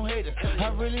flex on haters, I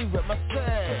really rep my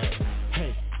set.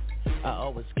 Hey, I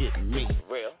always get me.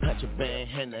 Real. Contraband,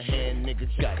 hand to hand, niggas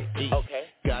gotta eat. Okay.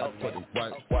 Gotta put it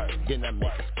work. Then I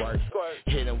make it squirt.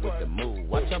 Hit him with the move.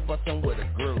 Watch out, bust him with a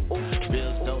groove.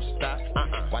 Bills don't stop.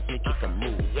 Watch me kick a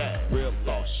move. Real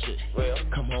boss shit. Real.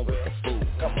 Come home with the food.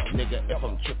 Come on. Nigga, if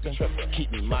I'm trippin',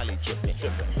 keep me Molly drippin'.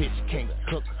 Bitch can't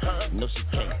cook. No, she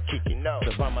can't kick it. No.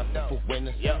 Surround myself for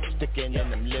winners. Sticking in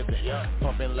them living.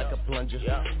 Pumping like a plunger.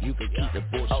 You can keep the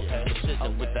bullshit.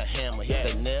 Precision with the hammer.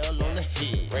 Hit the nail on the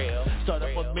head. Real. Start up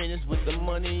a business with the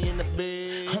money in the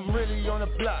bed. I'm really on the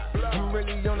block, I'm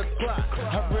really on the clock.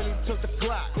 I really took the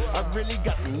clock, I really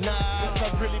got the knives.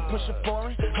 I really push it for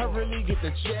it, I really get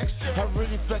the checks. I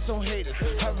really flex on haters,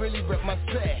 I really rep my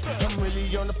set. I'm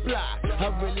really on the block, I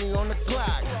really on the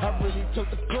clock. I really took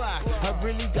the clock, I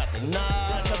really got the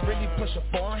knives. I really push it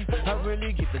for it, I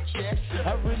really get the checks.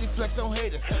 I really flex on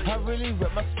haters, I really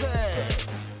rep my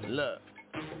set. Look,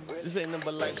 this ain't nothing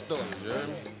but life stories, you heard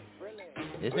me?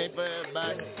 This ain't for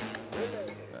everybody.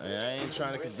 I ain't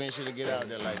trying to convince you to get out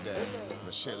there like that.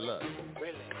 But shit, look.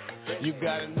 You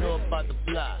gotta know about the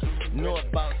block, know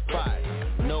about spots,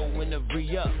 know when to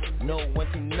re-up, know when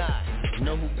to not,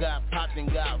 know who got popped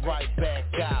and got right back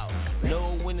out,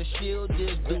 know when the shield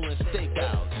is doing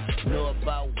stakeouts, know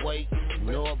about weight,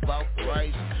 know about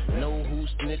price, know who's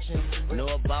snitching, know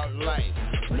about life,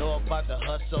 know about the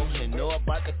hustle and know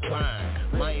about the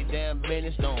crime. My damn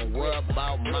business, don't worry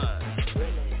about mine.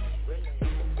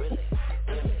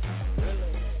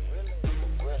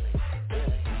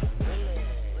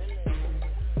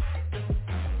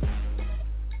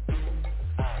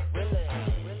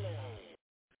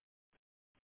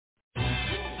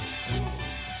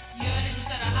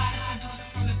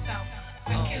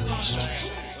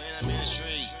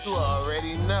 You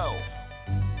already know.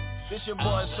 This your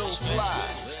boy SoFly.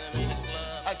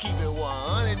 I keep it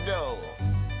 100 though.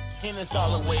 And it's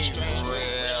always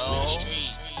real.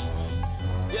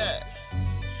 Yeah.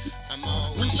 I'm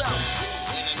always when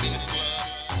I'm in the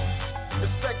club.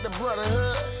 Respect the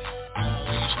brotherhood.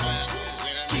 Always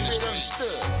Keep it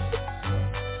understood.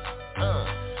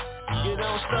 You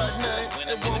don't start nothing,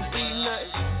 it won't be nothing.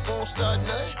 Won't start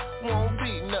nothing, won't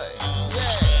be nothing.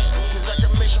 Yeah, cause I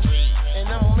can make them, and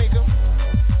I'm gonna make them.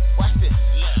 Watch this,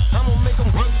 I'm gonna make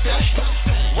them work that.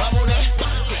 Wobble that,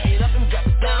 pick it up and drop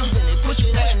it down. Then they push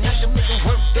it back and I can make them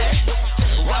work that.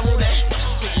 Wobble that,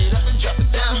 pick it up and drop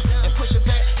it down. And push it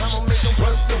back, I'm gonna make them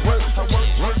work the work. I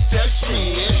work that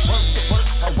shit.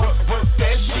 I work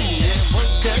that shit.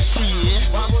 Work that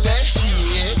shit. Wobble that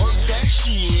shit. Work that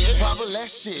shit. Wobble that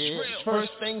shit.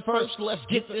 First thing first, let's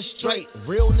get this straight.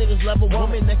 Real niggas love a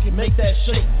woman that can make that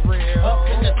shake. Up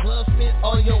in the club, spit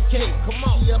all your cake. Come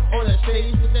on, she up on that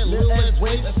stage with that little ass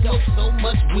waist. I smoke so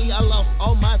much weed, I lost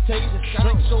all my taste.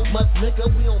 Drink so much liquor,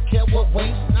 we don't care what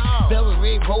waste.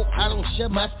 Velvet rope, I don't share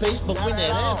my space. But when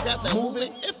that ass got the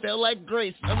moving, it felt like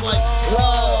grace. I'm like,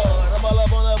 whoa, I'm all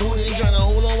up on her booty, trying to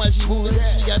hold on while she moving.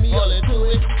 She got me all into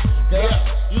it.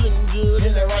 Yeah, you looking good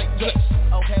in the right dress.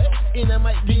 Okay, and I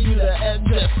might give you the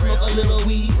address. Smoke a little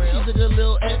weed, she took a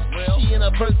little X. She in a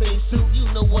birthday suit, you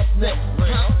know what's next.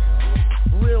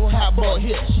 Real hot boy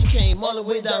here, she came all the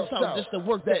way down south just to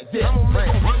work that dick. I'm gonna make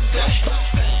them work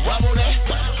that. Wobble that,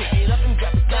 pick it up and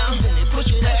drop it down. Then they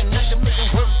push it back and I can make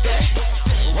them work that.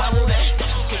 Wobble that,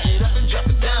 pick it up and drop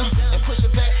it down. And push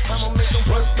it back, I'm gonna make them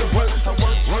work the work. I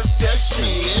work that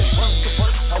shit.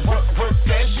 I work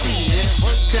that shit.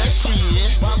 Work that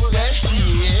shit. Wobble that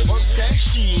shit. Work that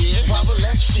shit. Wobble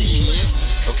that shit.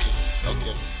 Okay.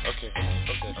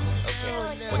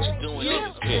 What you doing in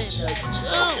this bitch?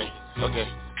 Okay.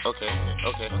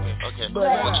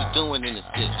 What you doing in this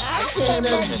bitch?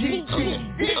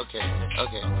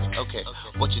 Okay.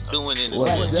 What you doing in this bitch?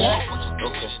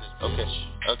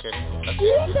 Okay.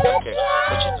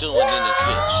 What you doing in this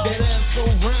bitch? That ass so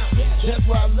round, that's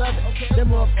why I love it. That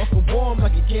motherfucker warm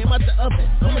like it came out the oven.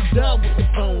 I'm a dog with the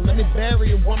phone, let me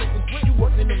bury a woman. You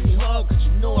working on me hard cause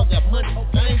you know I got money.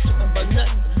 I ain't talking about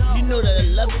nothing, you know that I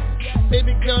love it.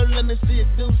 Baby girl, let me see it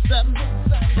do something.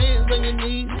 Hands on your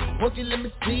knees, work it, let me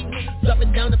see. Drop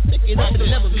it down and pick it up and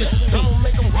never miss a beat. I'ma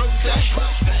make them work that.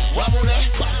 Wobble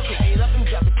that, pick it up and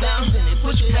drop it down. Then they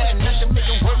push it back and I can make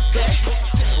them work that.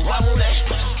 Wobble that,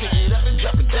 pick it up and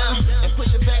drop it down. And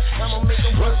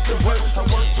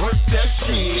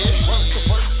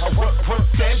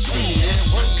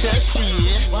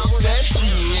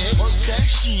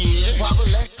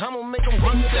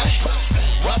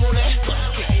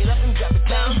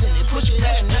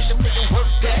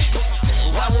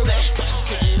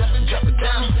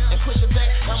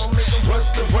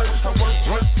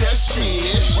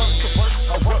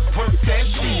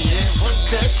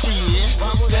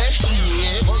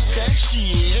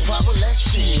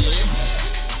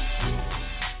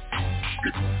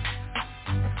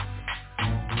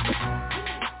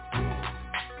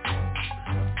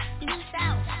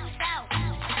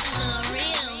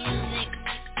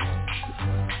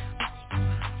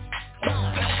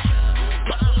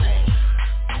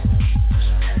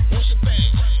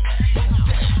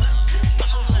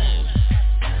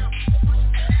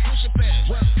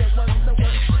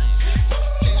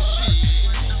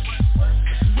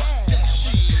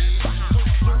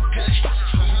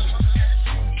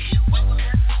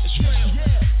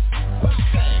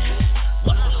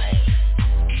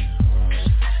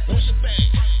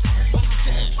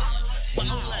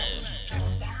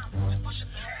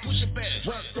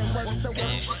Work the work the work.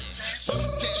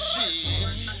 Work that shit.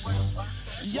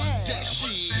 Yeah. That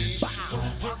shit.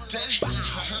 Bow. Work that.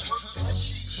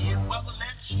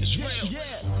 It's real.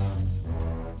 Yeah.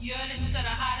 You're listening to the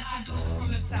hottest producer from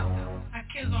the South. My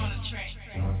kids on the track.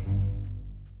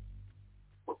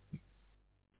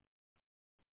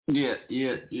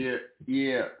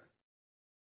 Yeah.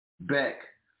 Back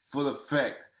full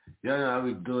effect. Y'all know how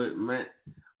we do it, man.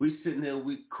 We sitting there,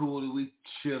 we cool, we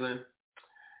chilling.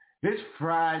 It's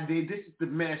Friday. This is the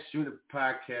Mass Shooter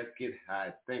Podcast. Get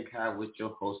high, think high with your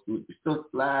host, Snoopy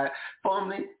SoFly,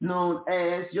 formerly known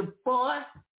as your boy,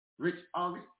 Rich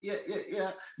August.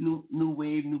 Yeah. New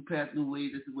wave, new path, new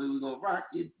wave. This is the way we gonna rock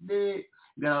it, dig.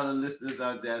 Got all the listeners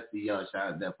out there. I see y'all.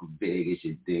 Shout out there for Vegas,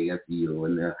 you dig. I see you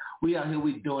in there. We out here,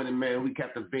 we doing it, man. We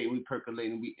captivating, we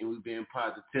percolating, we being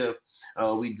positive.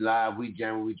 We live, we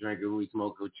jamming, we drinking, we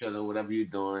smoking, we chilling, whatever you're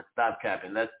doing. Stop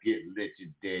capping. Let's get lit, you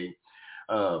dig.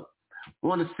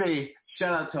 Want to say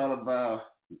shout out to all of our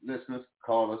listeners,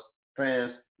 callers,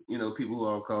 fans, people who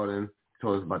are calling,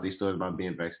 told us about these stories about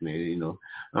being vaccinated,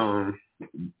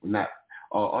 not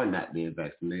being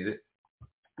vaccinated.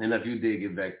 And if you did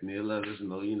get vaccinated, let us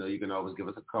know. You can always give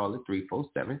us a call at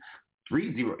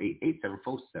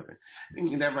 347-308-8747.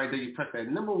 And that right there, you press that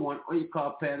number 1 on your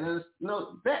call pad. Let us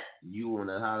know that you want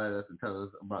to holler at us and tell us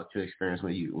about your experience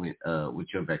when you went with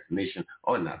your vaccination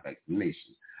or not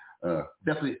vaccination.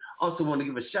 Definitely also want to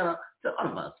give a shout out to all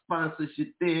of our sponsors,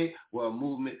 there. World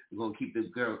Movement. We're going to keep this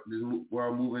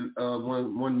World Movement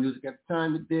one music at a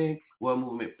time today. World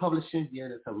Movement Publishing. Yeah,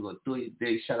 that's how we're going to do it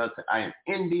today. Shout out to I Am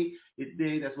Indie.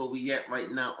 Today, that's where we at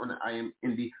right now on the I Am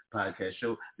Indie podcast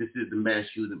show. This is the Mass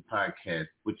Shooting Podcast,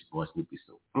 which is boy Snoopy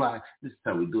SoFly. This is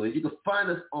how we do it. You can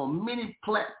find us on many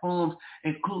platforms,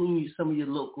 including some of your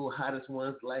local hottest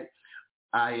ones like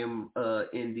I Am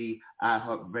Indie,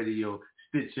 iHeartRadio,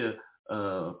 Stitcher,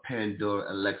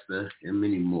 Pandora, Alexa, and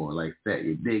many more like that.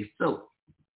 You dig? So,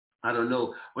 I don't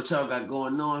know what y'all got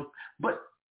going on, but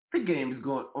the game is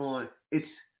going on. It's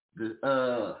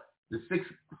the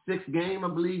sixth game, I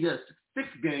believe. Yes,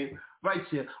 sixth game right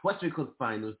here. Western Coast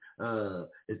Finals.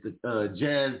 It's the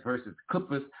Jazz versus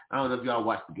Clippers. I don't know if y'all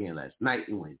watched the game last night.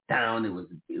 It went down. It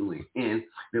went in.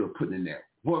 They were putting in their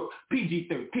work.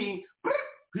 PG-13.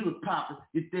 He was popping.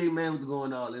 Your day, man, was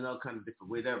going all in all kinds of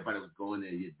different ways. Everybody was going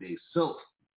in your day. So,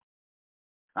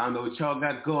 I don't know what y'all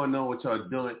got going on, what y'all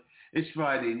doing. It's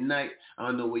Friday night. I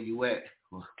don't know where you at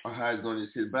or how it's going to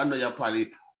sit, but I know y'all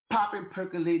probably popping,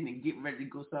 percolating, and getting ready to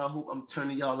go. So I hope I'm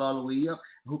turning y'all all the way up.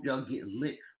 I hope y'all getting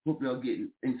lit. Hope y'all getting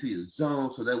into your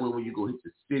zone so that way when you go hit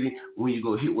the city, when you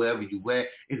go hit wherever you at,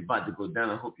 it's about to go down.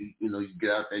 I hope you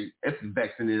get out there. If you're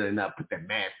vaccinated or not, put that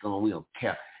mask on. We don't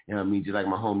care. You know what I mean? Just like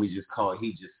my homie just called,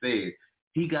 he just said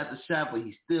he got the shot, but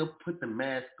he still put the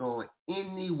mask on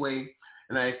anyway.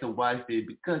 And I asked him why. He said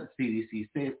because the CDC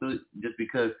said so, just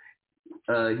because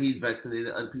he's vaccinated,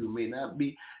 other people may not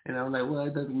be. And I was like, well,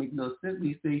 it doesn't make no sense.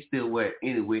 He said he still wear it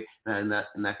anyway. And I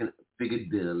can figure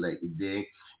deal like you did.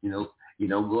 You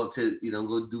don't go up to,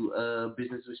 go do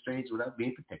business with strangers without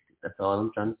being protected. That's all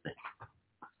I'm trying to say.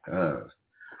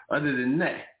 Other than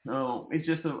that, it's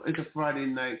a Friday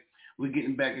night. We're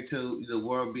getting back into the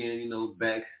world being,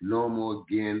 back normal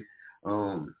again.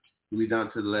 We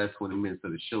down to the last 20 minutes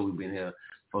of the show. We've been here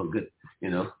for a good,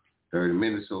 30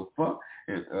 minutes so far,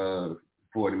 and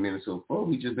 40 minutes so far.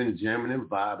 We just been jamming and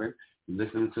vibing,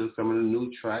 listening to some of the new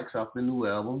tracks off the new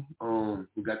album.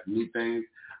 We got the new things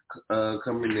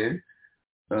coming in.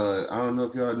 I don't know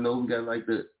if y'all know we got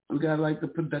the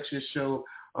production show.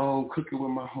 Cooking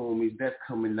with my homies, that's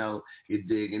coming out, you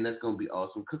dig, and that's gonna be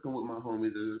awesome. Cooking with my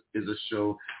homies is a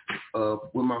show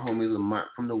with my homie Lamont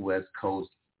from the West Coast.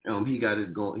 He got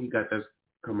that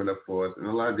coming up for us, and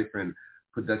a lot of different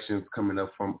productions coming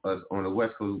up from us on the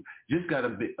West Coast. Just got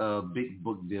a big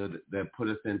book deal that put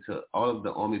us into all of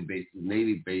the Army bases,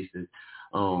 Navy bases,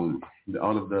 all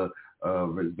of the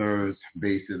reserves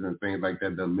bases and things like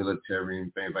that, the military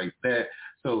and things like that.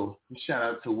 So shout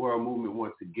out to World Movement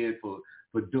once again for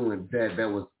doing that. That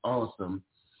was awesome.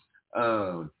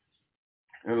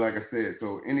 And like I said,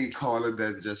 so any caller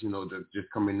that's just, that's just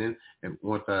coming in and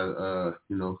once I,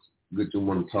 good to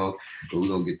want to talk, but we're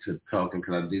going to get to talking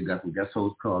because I did got some guest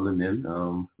hosts calling in,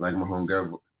 like my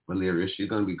homegirl Valeria. She's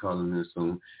going to be calling in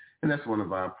soon. And that's one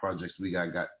of our projects we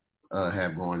have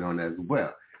going on as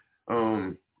well.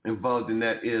 Involved in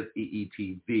that is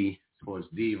EETV, Sports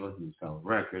Diva, and South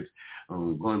Records.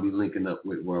 We're going to be linking up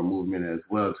with World Movement as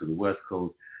well to the West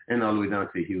Coast and all the way down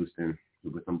to Houston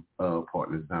with some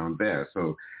partners down there.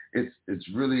 So it's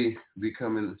really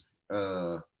becoming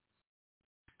a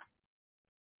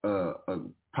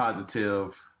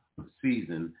positive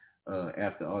season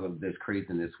after all of this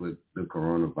craziness with the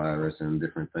coronavirus and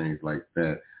different things like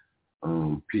that.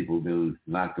 People been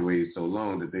locked away so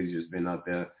long that they just been out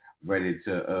there ready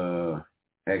to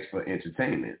ask for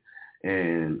entertainment,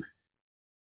 and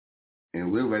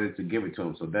we're ready to give it to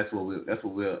them. So that's what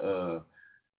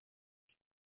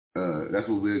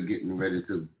we're getting ready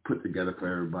to put together for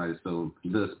everybody. So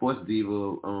the Sports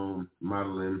Diva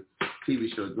modeling TV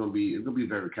show is gonna be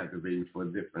very captivating for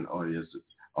different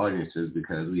audiences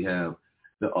because we have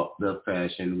the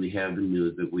fashion, we have the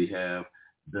music, we have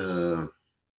the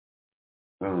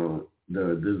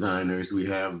designers, we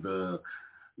have the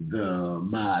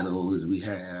models, we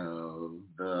have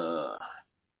the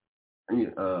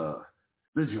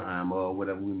drama or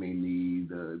whatever we may need,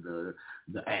 the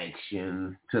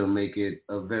action to make it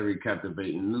a very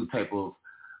captivating new type of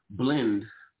blend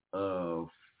of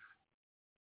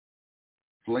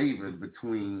flavors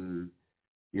between,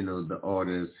 the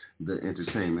artists, the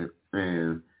entertainment,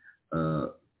 and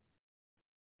the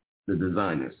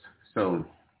designers. So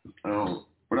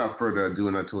without further ado,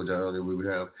 and I told you earlier, we would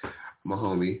have my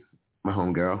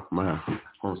homegirl, my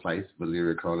home slice,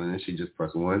 Valeria calling in. She just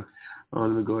pressed 1. Let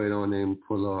me go ahead on and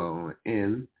pull her on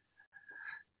in.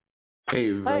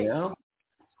 Hey, Val.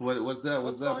 What's up?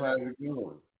 What's up? How's it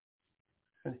going?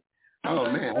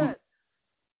 Oh, man.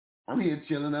 I'm here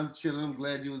chilling. I'm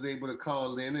glad you was able to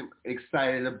call in. I'm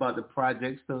excited about the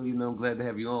project, so, I'm glad to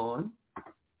have you on.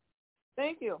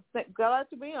 Thank you. Glad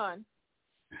to be on.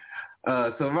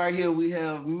 So right here we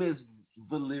have Miss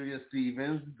Valeria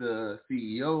Stevens, the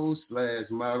CEO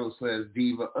 /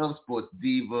 diva of Sports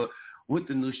Diva, with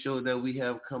the new show that we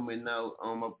have coming out.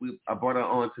 I brought her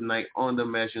on tonight on the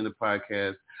Mashing the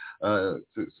Podcast, so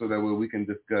that way we can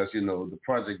discuss, the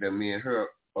project that me and her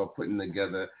are putting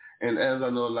together. And as I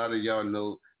know a lot of y'all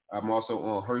know, I'm also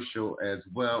on her show as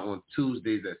well on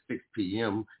Tuesdays at 6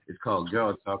 p.m. It's called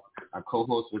Girl Talk. I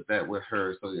co-host with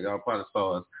her, so y'all probably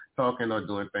saw us talking or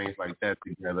doing things like that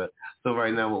together. So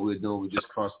right now what we're doing, we're just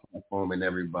cross-platforming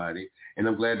everybody. And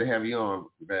I'm glad to have you on,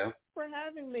 Val. For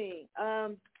having me.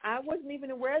 I wasn't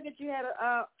even aware that you had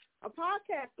a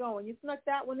podcast going. You snuck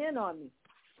that one in on me.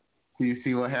 So you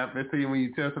see what happens to you when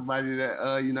you tell somebody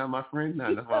that you're not my friend?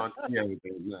 No, that's why I don't see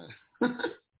everything. No.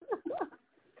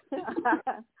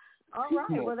 All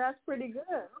right. Well, that's pretty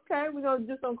good. Okay, we're going to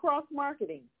do some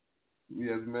cross-marketing.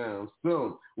 Yes, ma'am.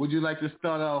 So would you like to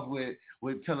start off with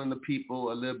telling the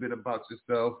people a little bit about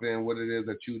yourself and what it is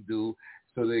that you do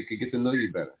so they could get to know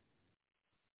you better?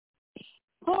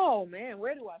 Oh, man,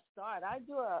 where do I start? I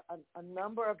do a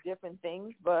number of different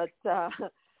things, but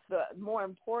more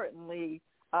importantly,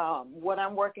 what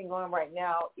I'm working on right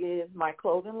now is my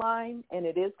clothing line, and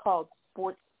it is called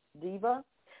Sports Diva.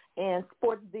 And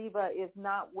Sports Diva is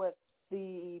not what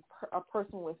a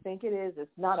person would think it is. It's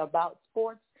not about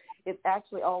sports. It's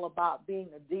actually all about being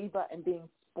a diva and being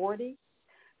sporty.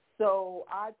 So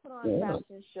I put on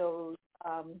fashion shows,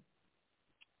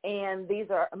 and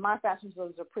my fashion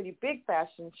shows are pretty big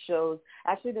fashion shows,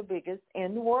 actually the biggest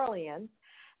in New Orleans.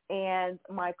 And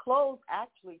my clothes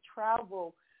actually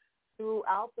travel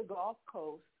throughout the Gulf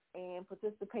Coast and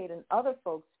participate in other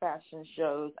folks' fashion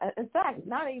shows. In fact,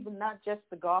 not just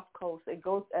the Gulf Coast. It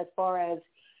goes as far as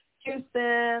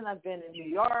Houston. I've been in New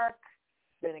York,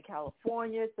 been in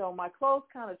California. So my clothes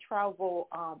kind of travel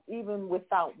even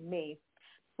without me.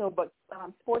 So, but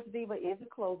Sports Diva is a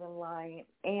clothing line,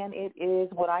 and it is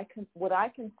what I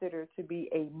consider to be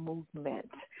a movement.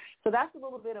 So that's a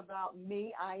little bit about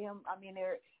me.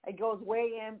 It goes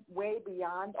way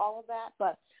beyond all of that.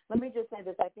 But let me just say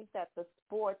this: I think that the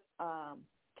Sports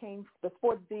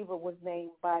Diva was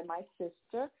named by my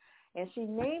sister, and she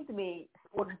named me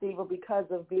Sports Diva because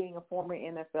of being a former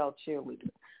NFL cheerleader.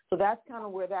 So that's kind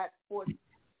of where that Sports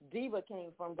Diva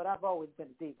came from. But I've always been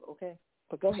a diva. Okay.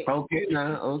 But go ahead. Okay,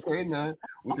 now.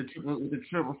 With the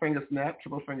triple finger snap.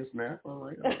 All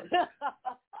right. Well,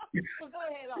 go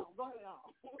ahead on.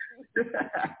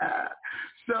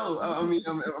 So,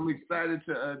 I'm excited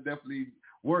to definitely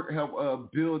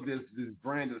help build this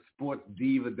brand of Sports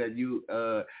Diva that you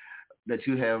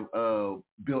have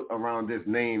built around this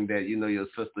name that your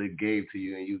sister gave to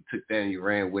you, and you took that and you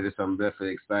ran with it. So I'm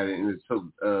definitely excited, and it's so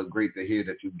great to hear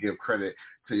that you give credit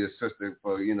to your sister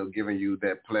for giving you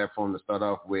that platform to start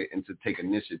off with and to take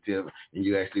initiative, and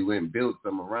you actually went and built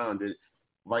some around it,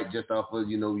 right, just off of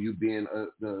you being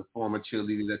the former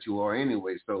cheerleader that you are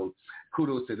anyway. So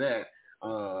kudos to that.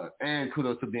 And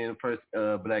kudos to being the first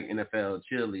black NFL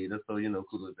cheerleader. So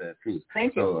kudos to that too.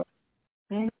 Thank you.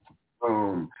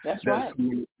 That's right.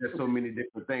 There's so many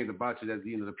different things about you that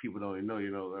the people don't know.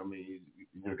 You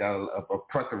got a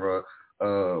plethora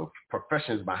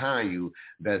professions behind you.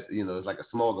 That's it's like a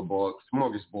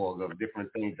smorgasbord of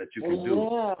different things that you can do.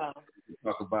 Yeah. You can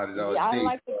talk about it all day. I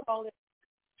like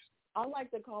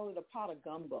to call it a pot of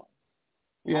gumbo.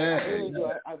 Yeah. I really do.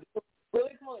 I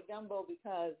really call it gumbo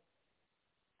because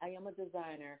I am a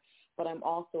designer, but I'm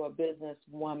also a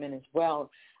businesswoman as well.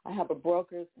 I have a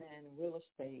broker's and real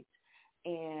estate,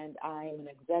 and I am an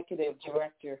executive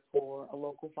director for a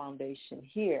local foundation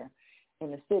here in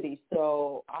the city.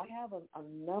 So I have a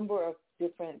number of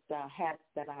different hats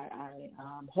that I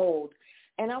hold,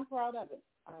 and I'm proud of it.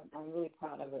 I'm really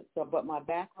proud of it. So, but my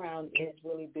background is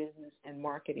really business and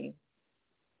marketing,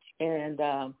 and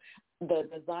the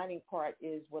designing part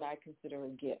is what I consider a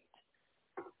gift.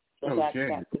 So that's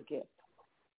a gift.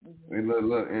 Mm-hmm. And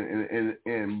look,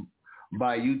 and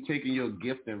by you taking your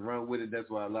gift and run with it, that's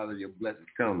why a lot of your blessings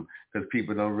come, because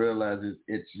people don't realize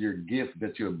it's your gift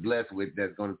that you're blessed with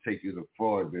that's going to take you to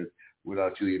farther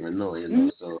without you even knowing. Mm-hmm.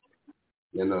 So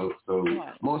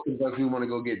most of us, we want to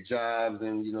go get jobs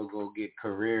and go get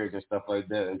careers and stuff like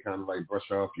that, and kind of like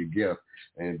brush off your gift.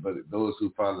 But those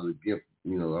who follow the gift,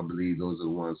 I believe those are the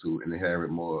ones who inherit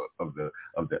more of the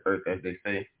earth, as they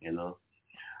say.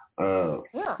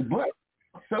 But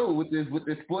so with this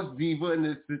sports diva and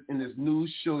this new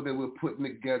show that we're putting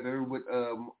together with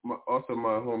my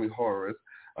homie Horace,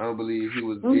 I don't believe he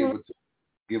was able to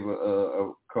give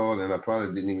a call, and I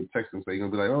probably didn't even text him, so he's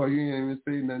gonna be like, "Oh, you ain't even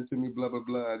say nothing to me, blah blah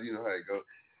blah." You know how it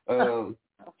goes.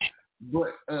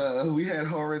 But we had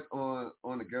Horace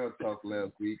on the Girl Talk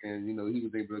last week, and he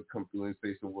was able to come through and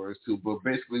say some words too. But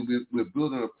basically, we're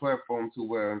building a platform to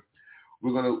where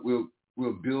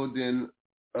we're building.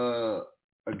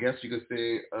 I guess you could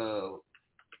say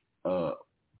a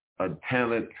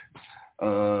talent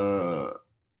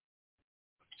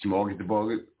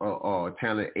smorgasbord or a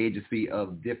talent agency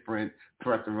of different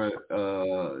plethora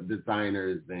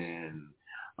designers and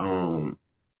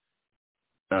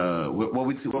what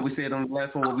we said on the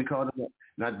last one, what we called them,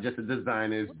 not just the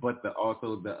designers but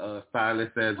also the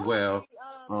stylists as well.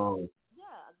 The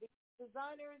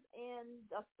designers and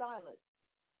the stylists.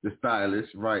 The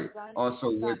stylists, right? Also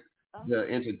with the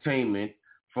entertainment,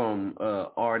 from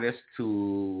artists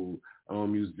to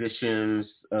musicians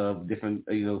of different,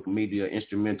 media,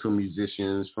 instrumental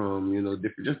musicians, from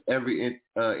different, just every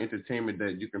entertainment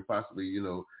that you can possibly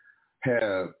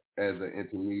have as an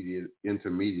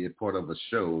intermediate part of a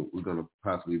show. We're gonna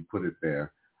possibly put it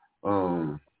there.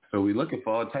 So we're looking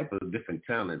for all type of different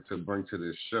talent to bring to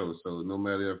this show. So no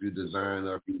matter if you design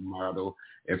or if you model,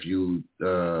 if you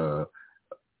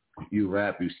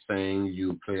rap, you sing,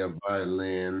 you play a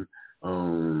violin,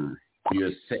 you're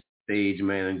a set stage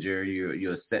manager,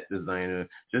 you're a set designer,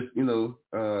 just,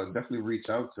 definitely reach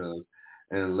out to us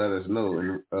and let us know.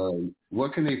 And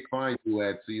what can they find you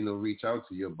at to, reach out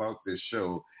to you about this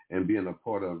show and being a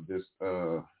part of this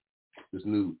this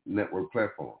new network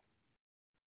platform?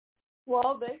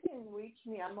 Well, they can reach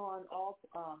me. I'm on all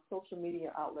social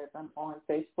media outlets. I'm on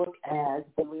Facebook as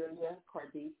Valeria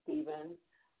Cardi Stevens,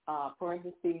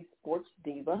 parentheses Sports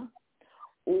Diva,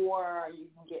 or you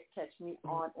can catch me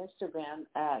on Instagram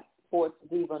at Sports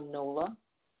Diva Nola,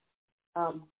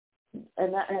 and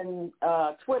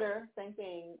Twitter, same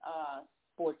thing,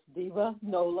 Sports Diva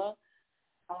Nola,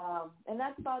 and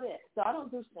that's about it. So I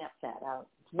don't do Snapchat out,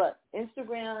 but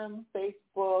Instagram,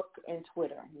 Facebook, and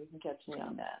Twitter, you can catch me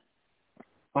on that.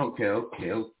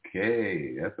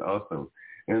 Okay. That's awesome.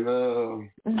 And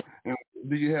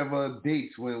do you have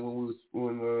dates when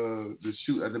the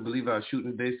shoot? I believe our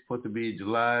shooting date's supposed to be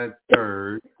July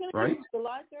 3rd, right?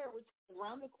 July 3rd, which is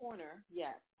around the corner,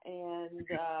 yes. And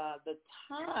the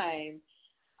time,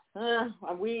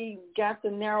 we got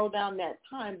to narrow down that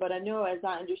time, but I know, as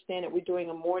I understand it, we're doing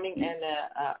a morning and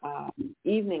a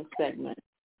evening segment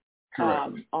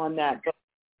on that. But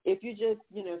if you just,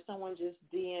 if someone just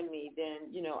DM me,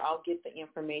 then, I'll get the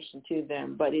information to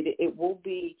them. But it will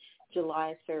be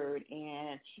July 3rd,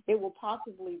 and it will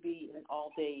possibly be an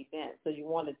all-day event. So you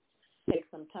want to take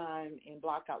some time and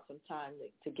block out some time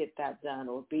to get that done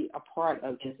or be a part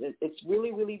of this. It's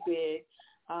really, really big.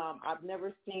 I've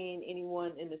never seen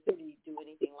anyone in the city do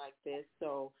anything like this.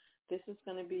 So this is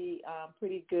going to be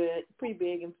pretty good, pretty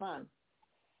big and fun.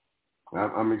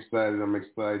 I'm excited.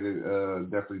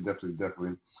 Definitely.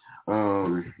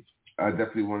 I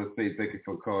definitely want to say thank you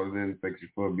for calling in. Thank you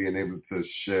for being able to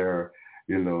share,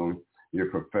 your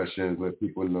professions, let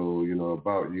people know,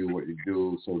 about you, what you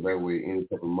do, so that way any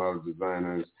type of model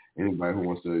designers, anybody who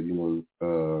wants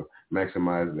to,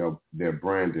 maximize their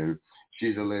branding,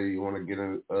 she's a lady you want to get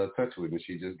in touch with, and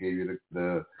she just gave you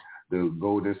the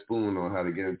golden spoon on how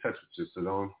to get in touch with you. So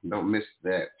don't miss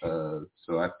that.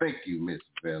 So I thank you, Miss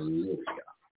Valeria.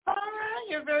 All right.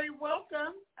 You're very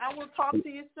welcome. I will talk to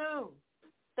you soon.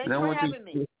 Thanks for having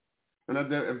me. And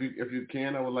if you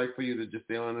can, I would like for you to just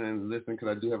stay on and listen because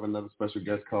I do have another special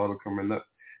guest caller coming up,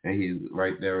 and he's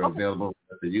right there available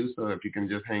for you. So if you can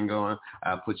just hang on,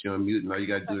 I'll put you on mute, and all you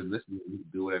got to do is listen and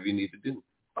do whatever you need to do.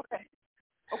 Okay.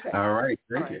 All right.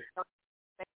 Thank you.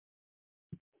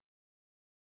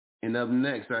 And up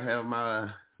next, I have my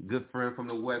good friend from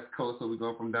the West Coast. So we're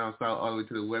going from down south all the way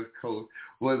to the West Coast.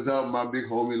 What's up, my big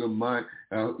homie Lamont?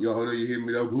 Y'all know you hear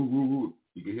me? Woo, woo, woo.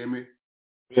 You can hear me?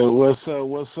 Yeah,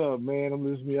 what's up, man? I'm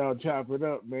listening to y'all chop it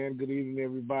up, man. Good evening,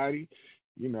 everybody.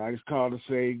 You know, I just called to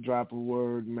say, drop a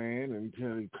word, man, and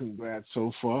tell you congrats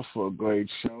so far for a great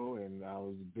show. And I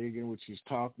was digging what she's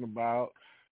talking about.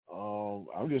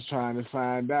 I'm just trying to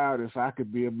find out if I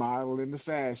could be a model in the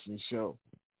fashion show.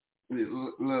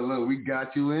 Look, we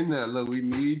got you in there. Look, we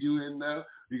need you in there.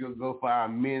 We're going to go for our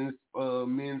men's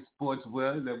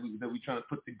sportswear that we trying to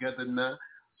put together now.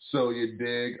 So you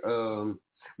dig.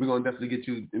 We're going to definitely get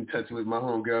you in touch with my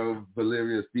homegirl,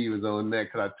 Valeria Stevens, on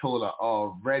that because I told her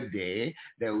already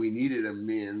that we needed a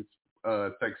men's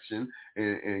section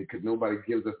and because nobody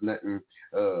gives us nothing.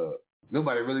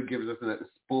 Nobody really gives us nothing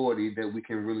sporty that we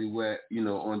can really wear, you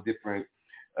know, on different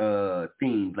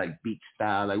themes like beach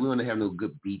style. Like we don't have no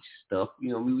good beach stuff.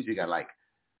 You know, we just got like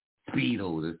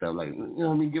Speedos and stuff like, you know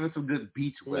what I mean? Give us some good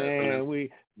beach wear. Man,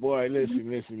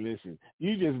 listen.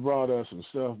 You just brought us some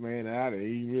stuff, man, that I didn't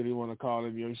even really want to call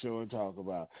in your show and talk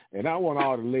about. And I want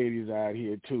all the ladies out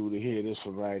here, too, to hear this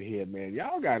one right here, man.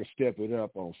 Y'all got to step it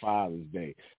up on Father's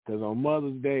Day. Because on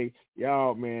Mother's Day,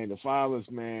 y'all, man, the fathers,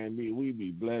 man, we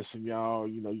be blessing y'all.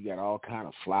 You know, you got all kind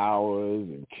of flowers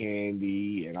and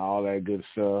candy and all that good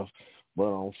stuff. But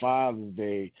on Father's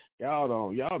Day,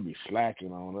 y'all be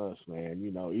slacking on us, man.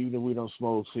 You know, even if we don't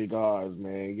smoke cigars,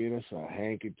 man, get us a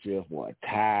handkerchief or a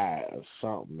tie or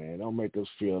something, man. Don't make us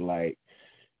feel like,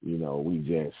 you know, we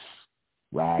just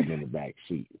riding in the back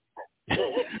seat.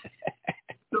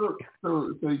 So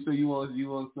you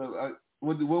want some?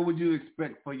 What would you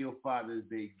expect for your Father's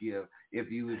Day gift if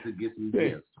you was to get some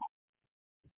gifts?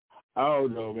 I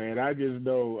don't know, man. I just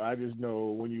know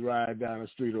when you ride down the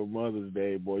street on Mother's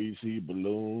Day, boy, you see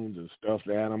balloons and stuffed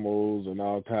animals and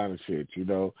all kind of shit, you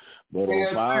know. But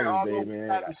on Father's Day,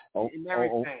 man,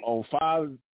 on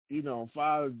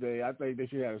Father's Day, I think they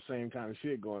should have the same kind of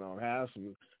shit going on. Have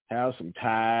some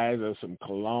ties or some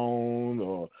cologne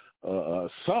or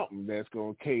something that's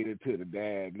gonna cater to the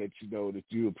dad, let you know that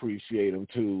you appreciate him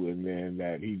too, and then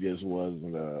that he just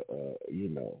wasn't an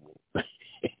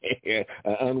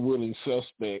unwilling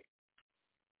suspect.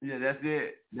 Yeah, that's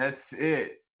it.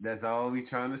 That's all we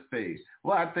trying to say.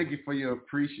 Well, I thank you for your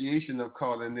appreciation of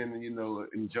calling in and, you know,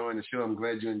 enjoying the show. I'm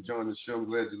glad you're enjoying the show. I'm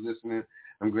glad you're listening.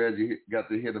 I'm glad you got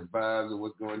to hear the vibes of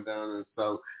what's going down. And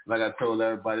so, like I told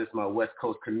everybody, it's my West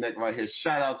Coast Connect right here.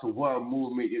 Shout out to World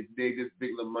Movement. You dig this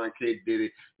big Lamont kid did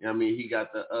it. You know what I mean? He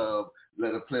got the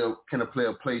Can a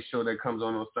Player Play show that comes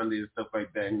on Sundays and stuff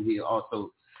like that. And he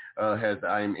also has the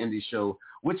I Am Indie show,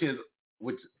 which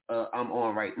I'm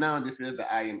on right now. This is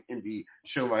the I Am Indie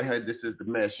show right here. This is the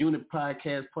Mass Unit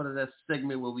podcast, part of that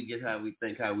segment where we get how we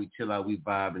think, how we chill, how we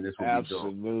vibe, and this is what we do.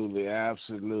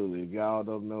 Absolutely. If y'all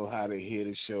don't know how to hear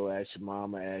the show, ask your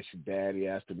mama, ask your daddy,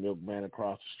 ask the milkman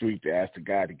across the street, to ask the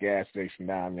guy at the gas station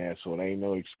down there. So there ain't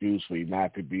no excuse for you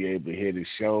not to be able to hear the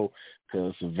show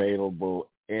because it's available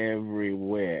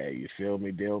everywhere. You feel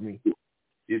me, Dilmy?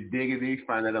 You dig it, you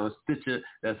find that on Stitcher,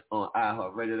 that's on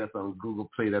iHeartRadio, that's on Google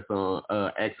Play, that's on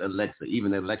Alexa.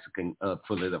 Even Alexa can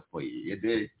pull it up for you. You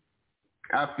dig?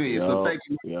 I feel you. So thank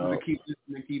you for keep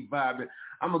listening, keep vibing.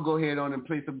 I'm going to go ahead on and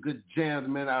play some good jams,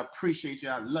 man. I appreciate you.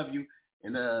 I love you.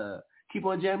 And keep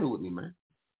on jamming with me, man.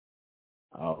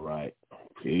 All right.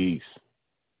 Peace.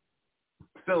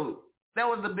 So that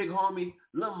was the big homie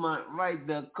Lamont right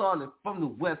there calling from the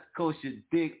West Coast. You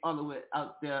dig, all the way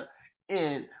out there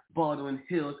in Baldwin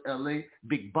Hills, L.A.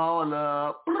 Big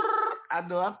baller. I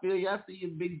know, I feel you. I see you,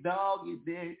 big dog. You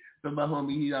did. So my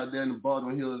homie, he's out there in the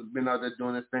Baldwin Hills, been out there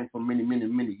doing this thing for many, many,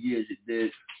 many years. You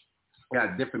did.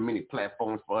 Got different many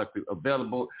platforms for us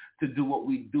available to do what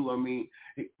we do. I mean,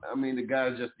 the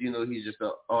guy's just, you know, he's just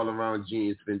an all-around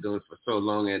genius. Been doing it for so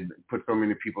long and put so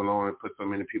many people on and put so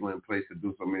many people in place to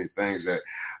do so many things that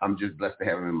I'm just blessed to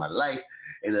have him in my life.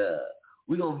 And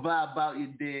we're going to vibe out, you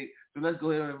dig. So let's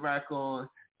go ahead and rock on.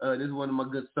 This is one of my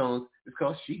good songs. It's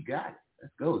called She Got It.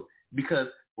 Let's go. Because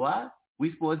why?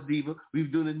 We Sports Diva. We're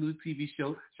doing a new TV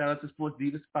show. Shout out to Sports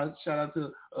Diva. Shout out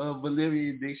to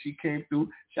Valeria. She came through.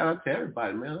 Shout out to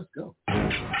everybody, man. Let's go.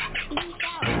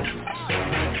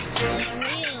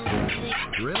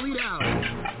 Really out.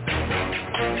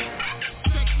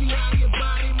 Sexy how your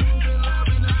body moving,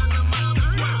 loving how the mama.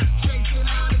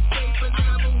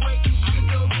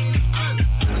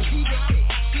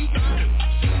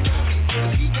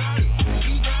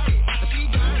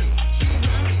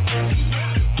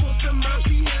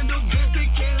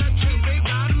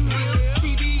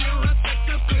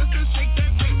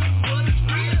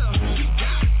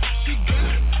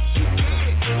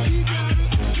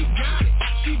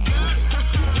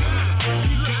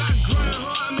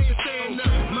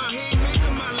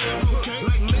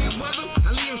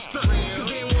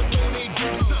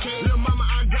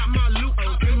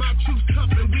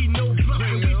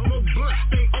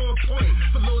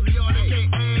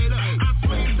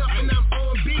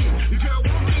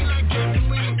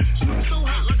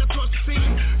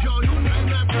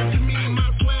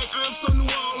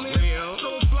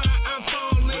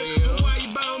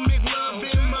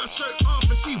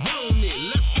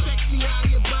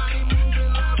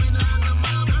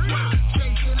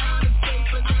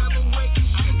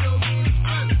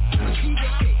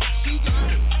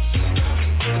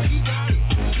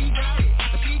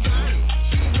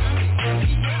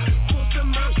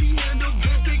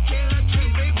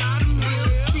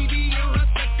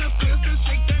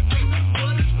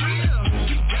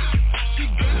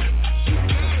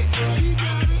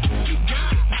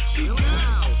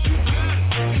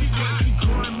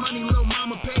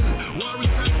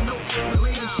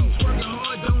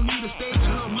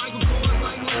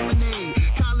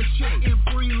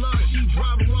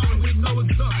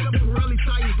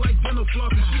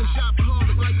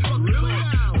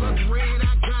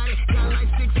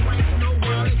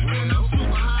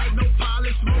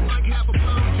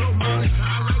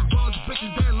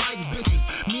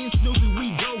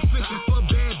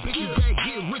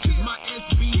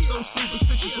 I'm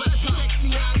superstitious. Sexy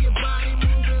how your body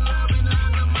moving, loving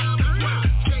how the mama drop.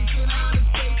 Chasing out of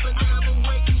space, but never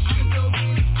waking. She go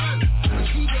get it.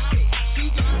 She got it. She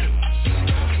got it. She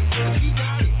got it. She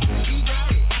got it. She got it. She got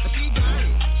it.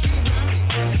 She got it.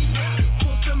 She got it.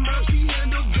 For some mercy,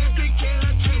 handle basic, and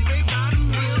her kids they bottom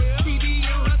hill. CD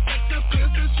on her sex appeal,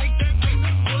 so shake that thing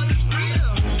up for it's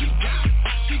real. She got it.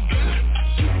 She got it.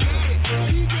 She got it.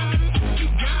 She got it. She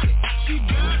got it. She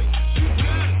got it. She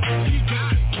got it. She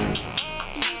got it.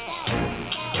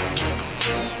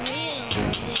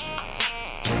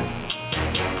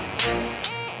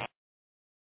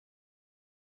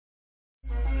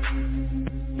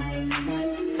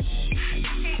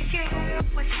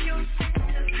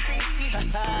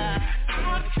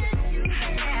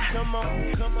 Come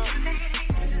on, come on.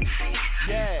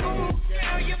 Yeah.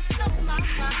 Girl, you blow my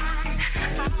mind.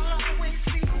 I'll always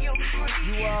be your friend.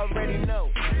 You already know.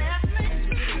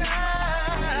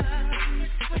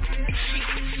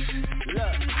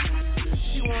 Look,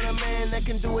 she want a man that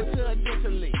can do it to her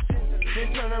digitally,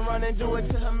 then turn around and do it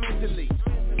to her mentally.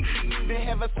 Then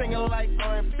have her singing like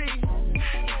R&B,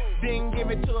 then give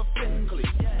it to her physically.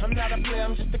 I'm not a player,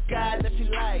 I'm just a guy that she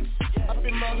likes. Up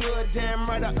in my hood, damn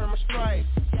right, I earn my stripes.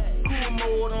 Cool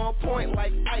mode on point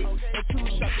like ice. And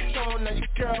 2 shots of tone, now your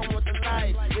girl want the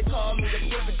life. They call me the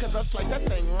pussy cause I slice that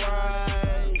thing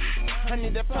right. I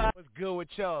need that pop. What's good with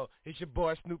y'all? It's your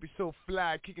boy Snoopy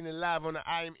SoFly, kicking it live on the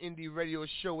I Am Indie radio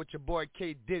show with your boy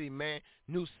K Diddy, man.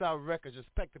 New South Records,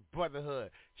 respect the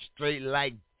brotherhood. Straight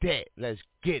like that. Let's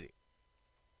get it.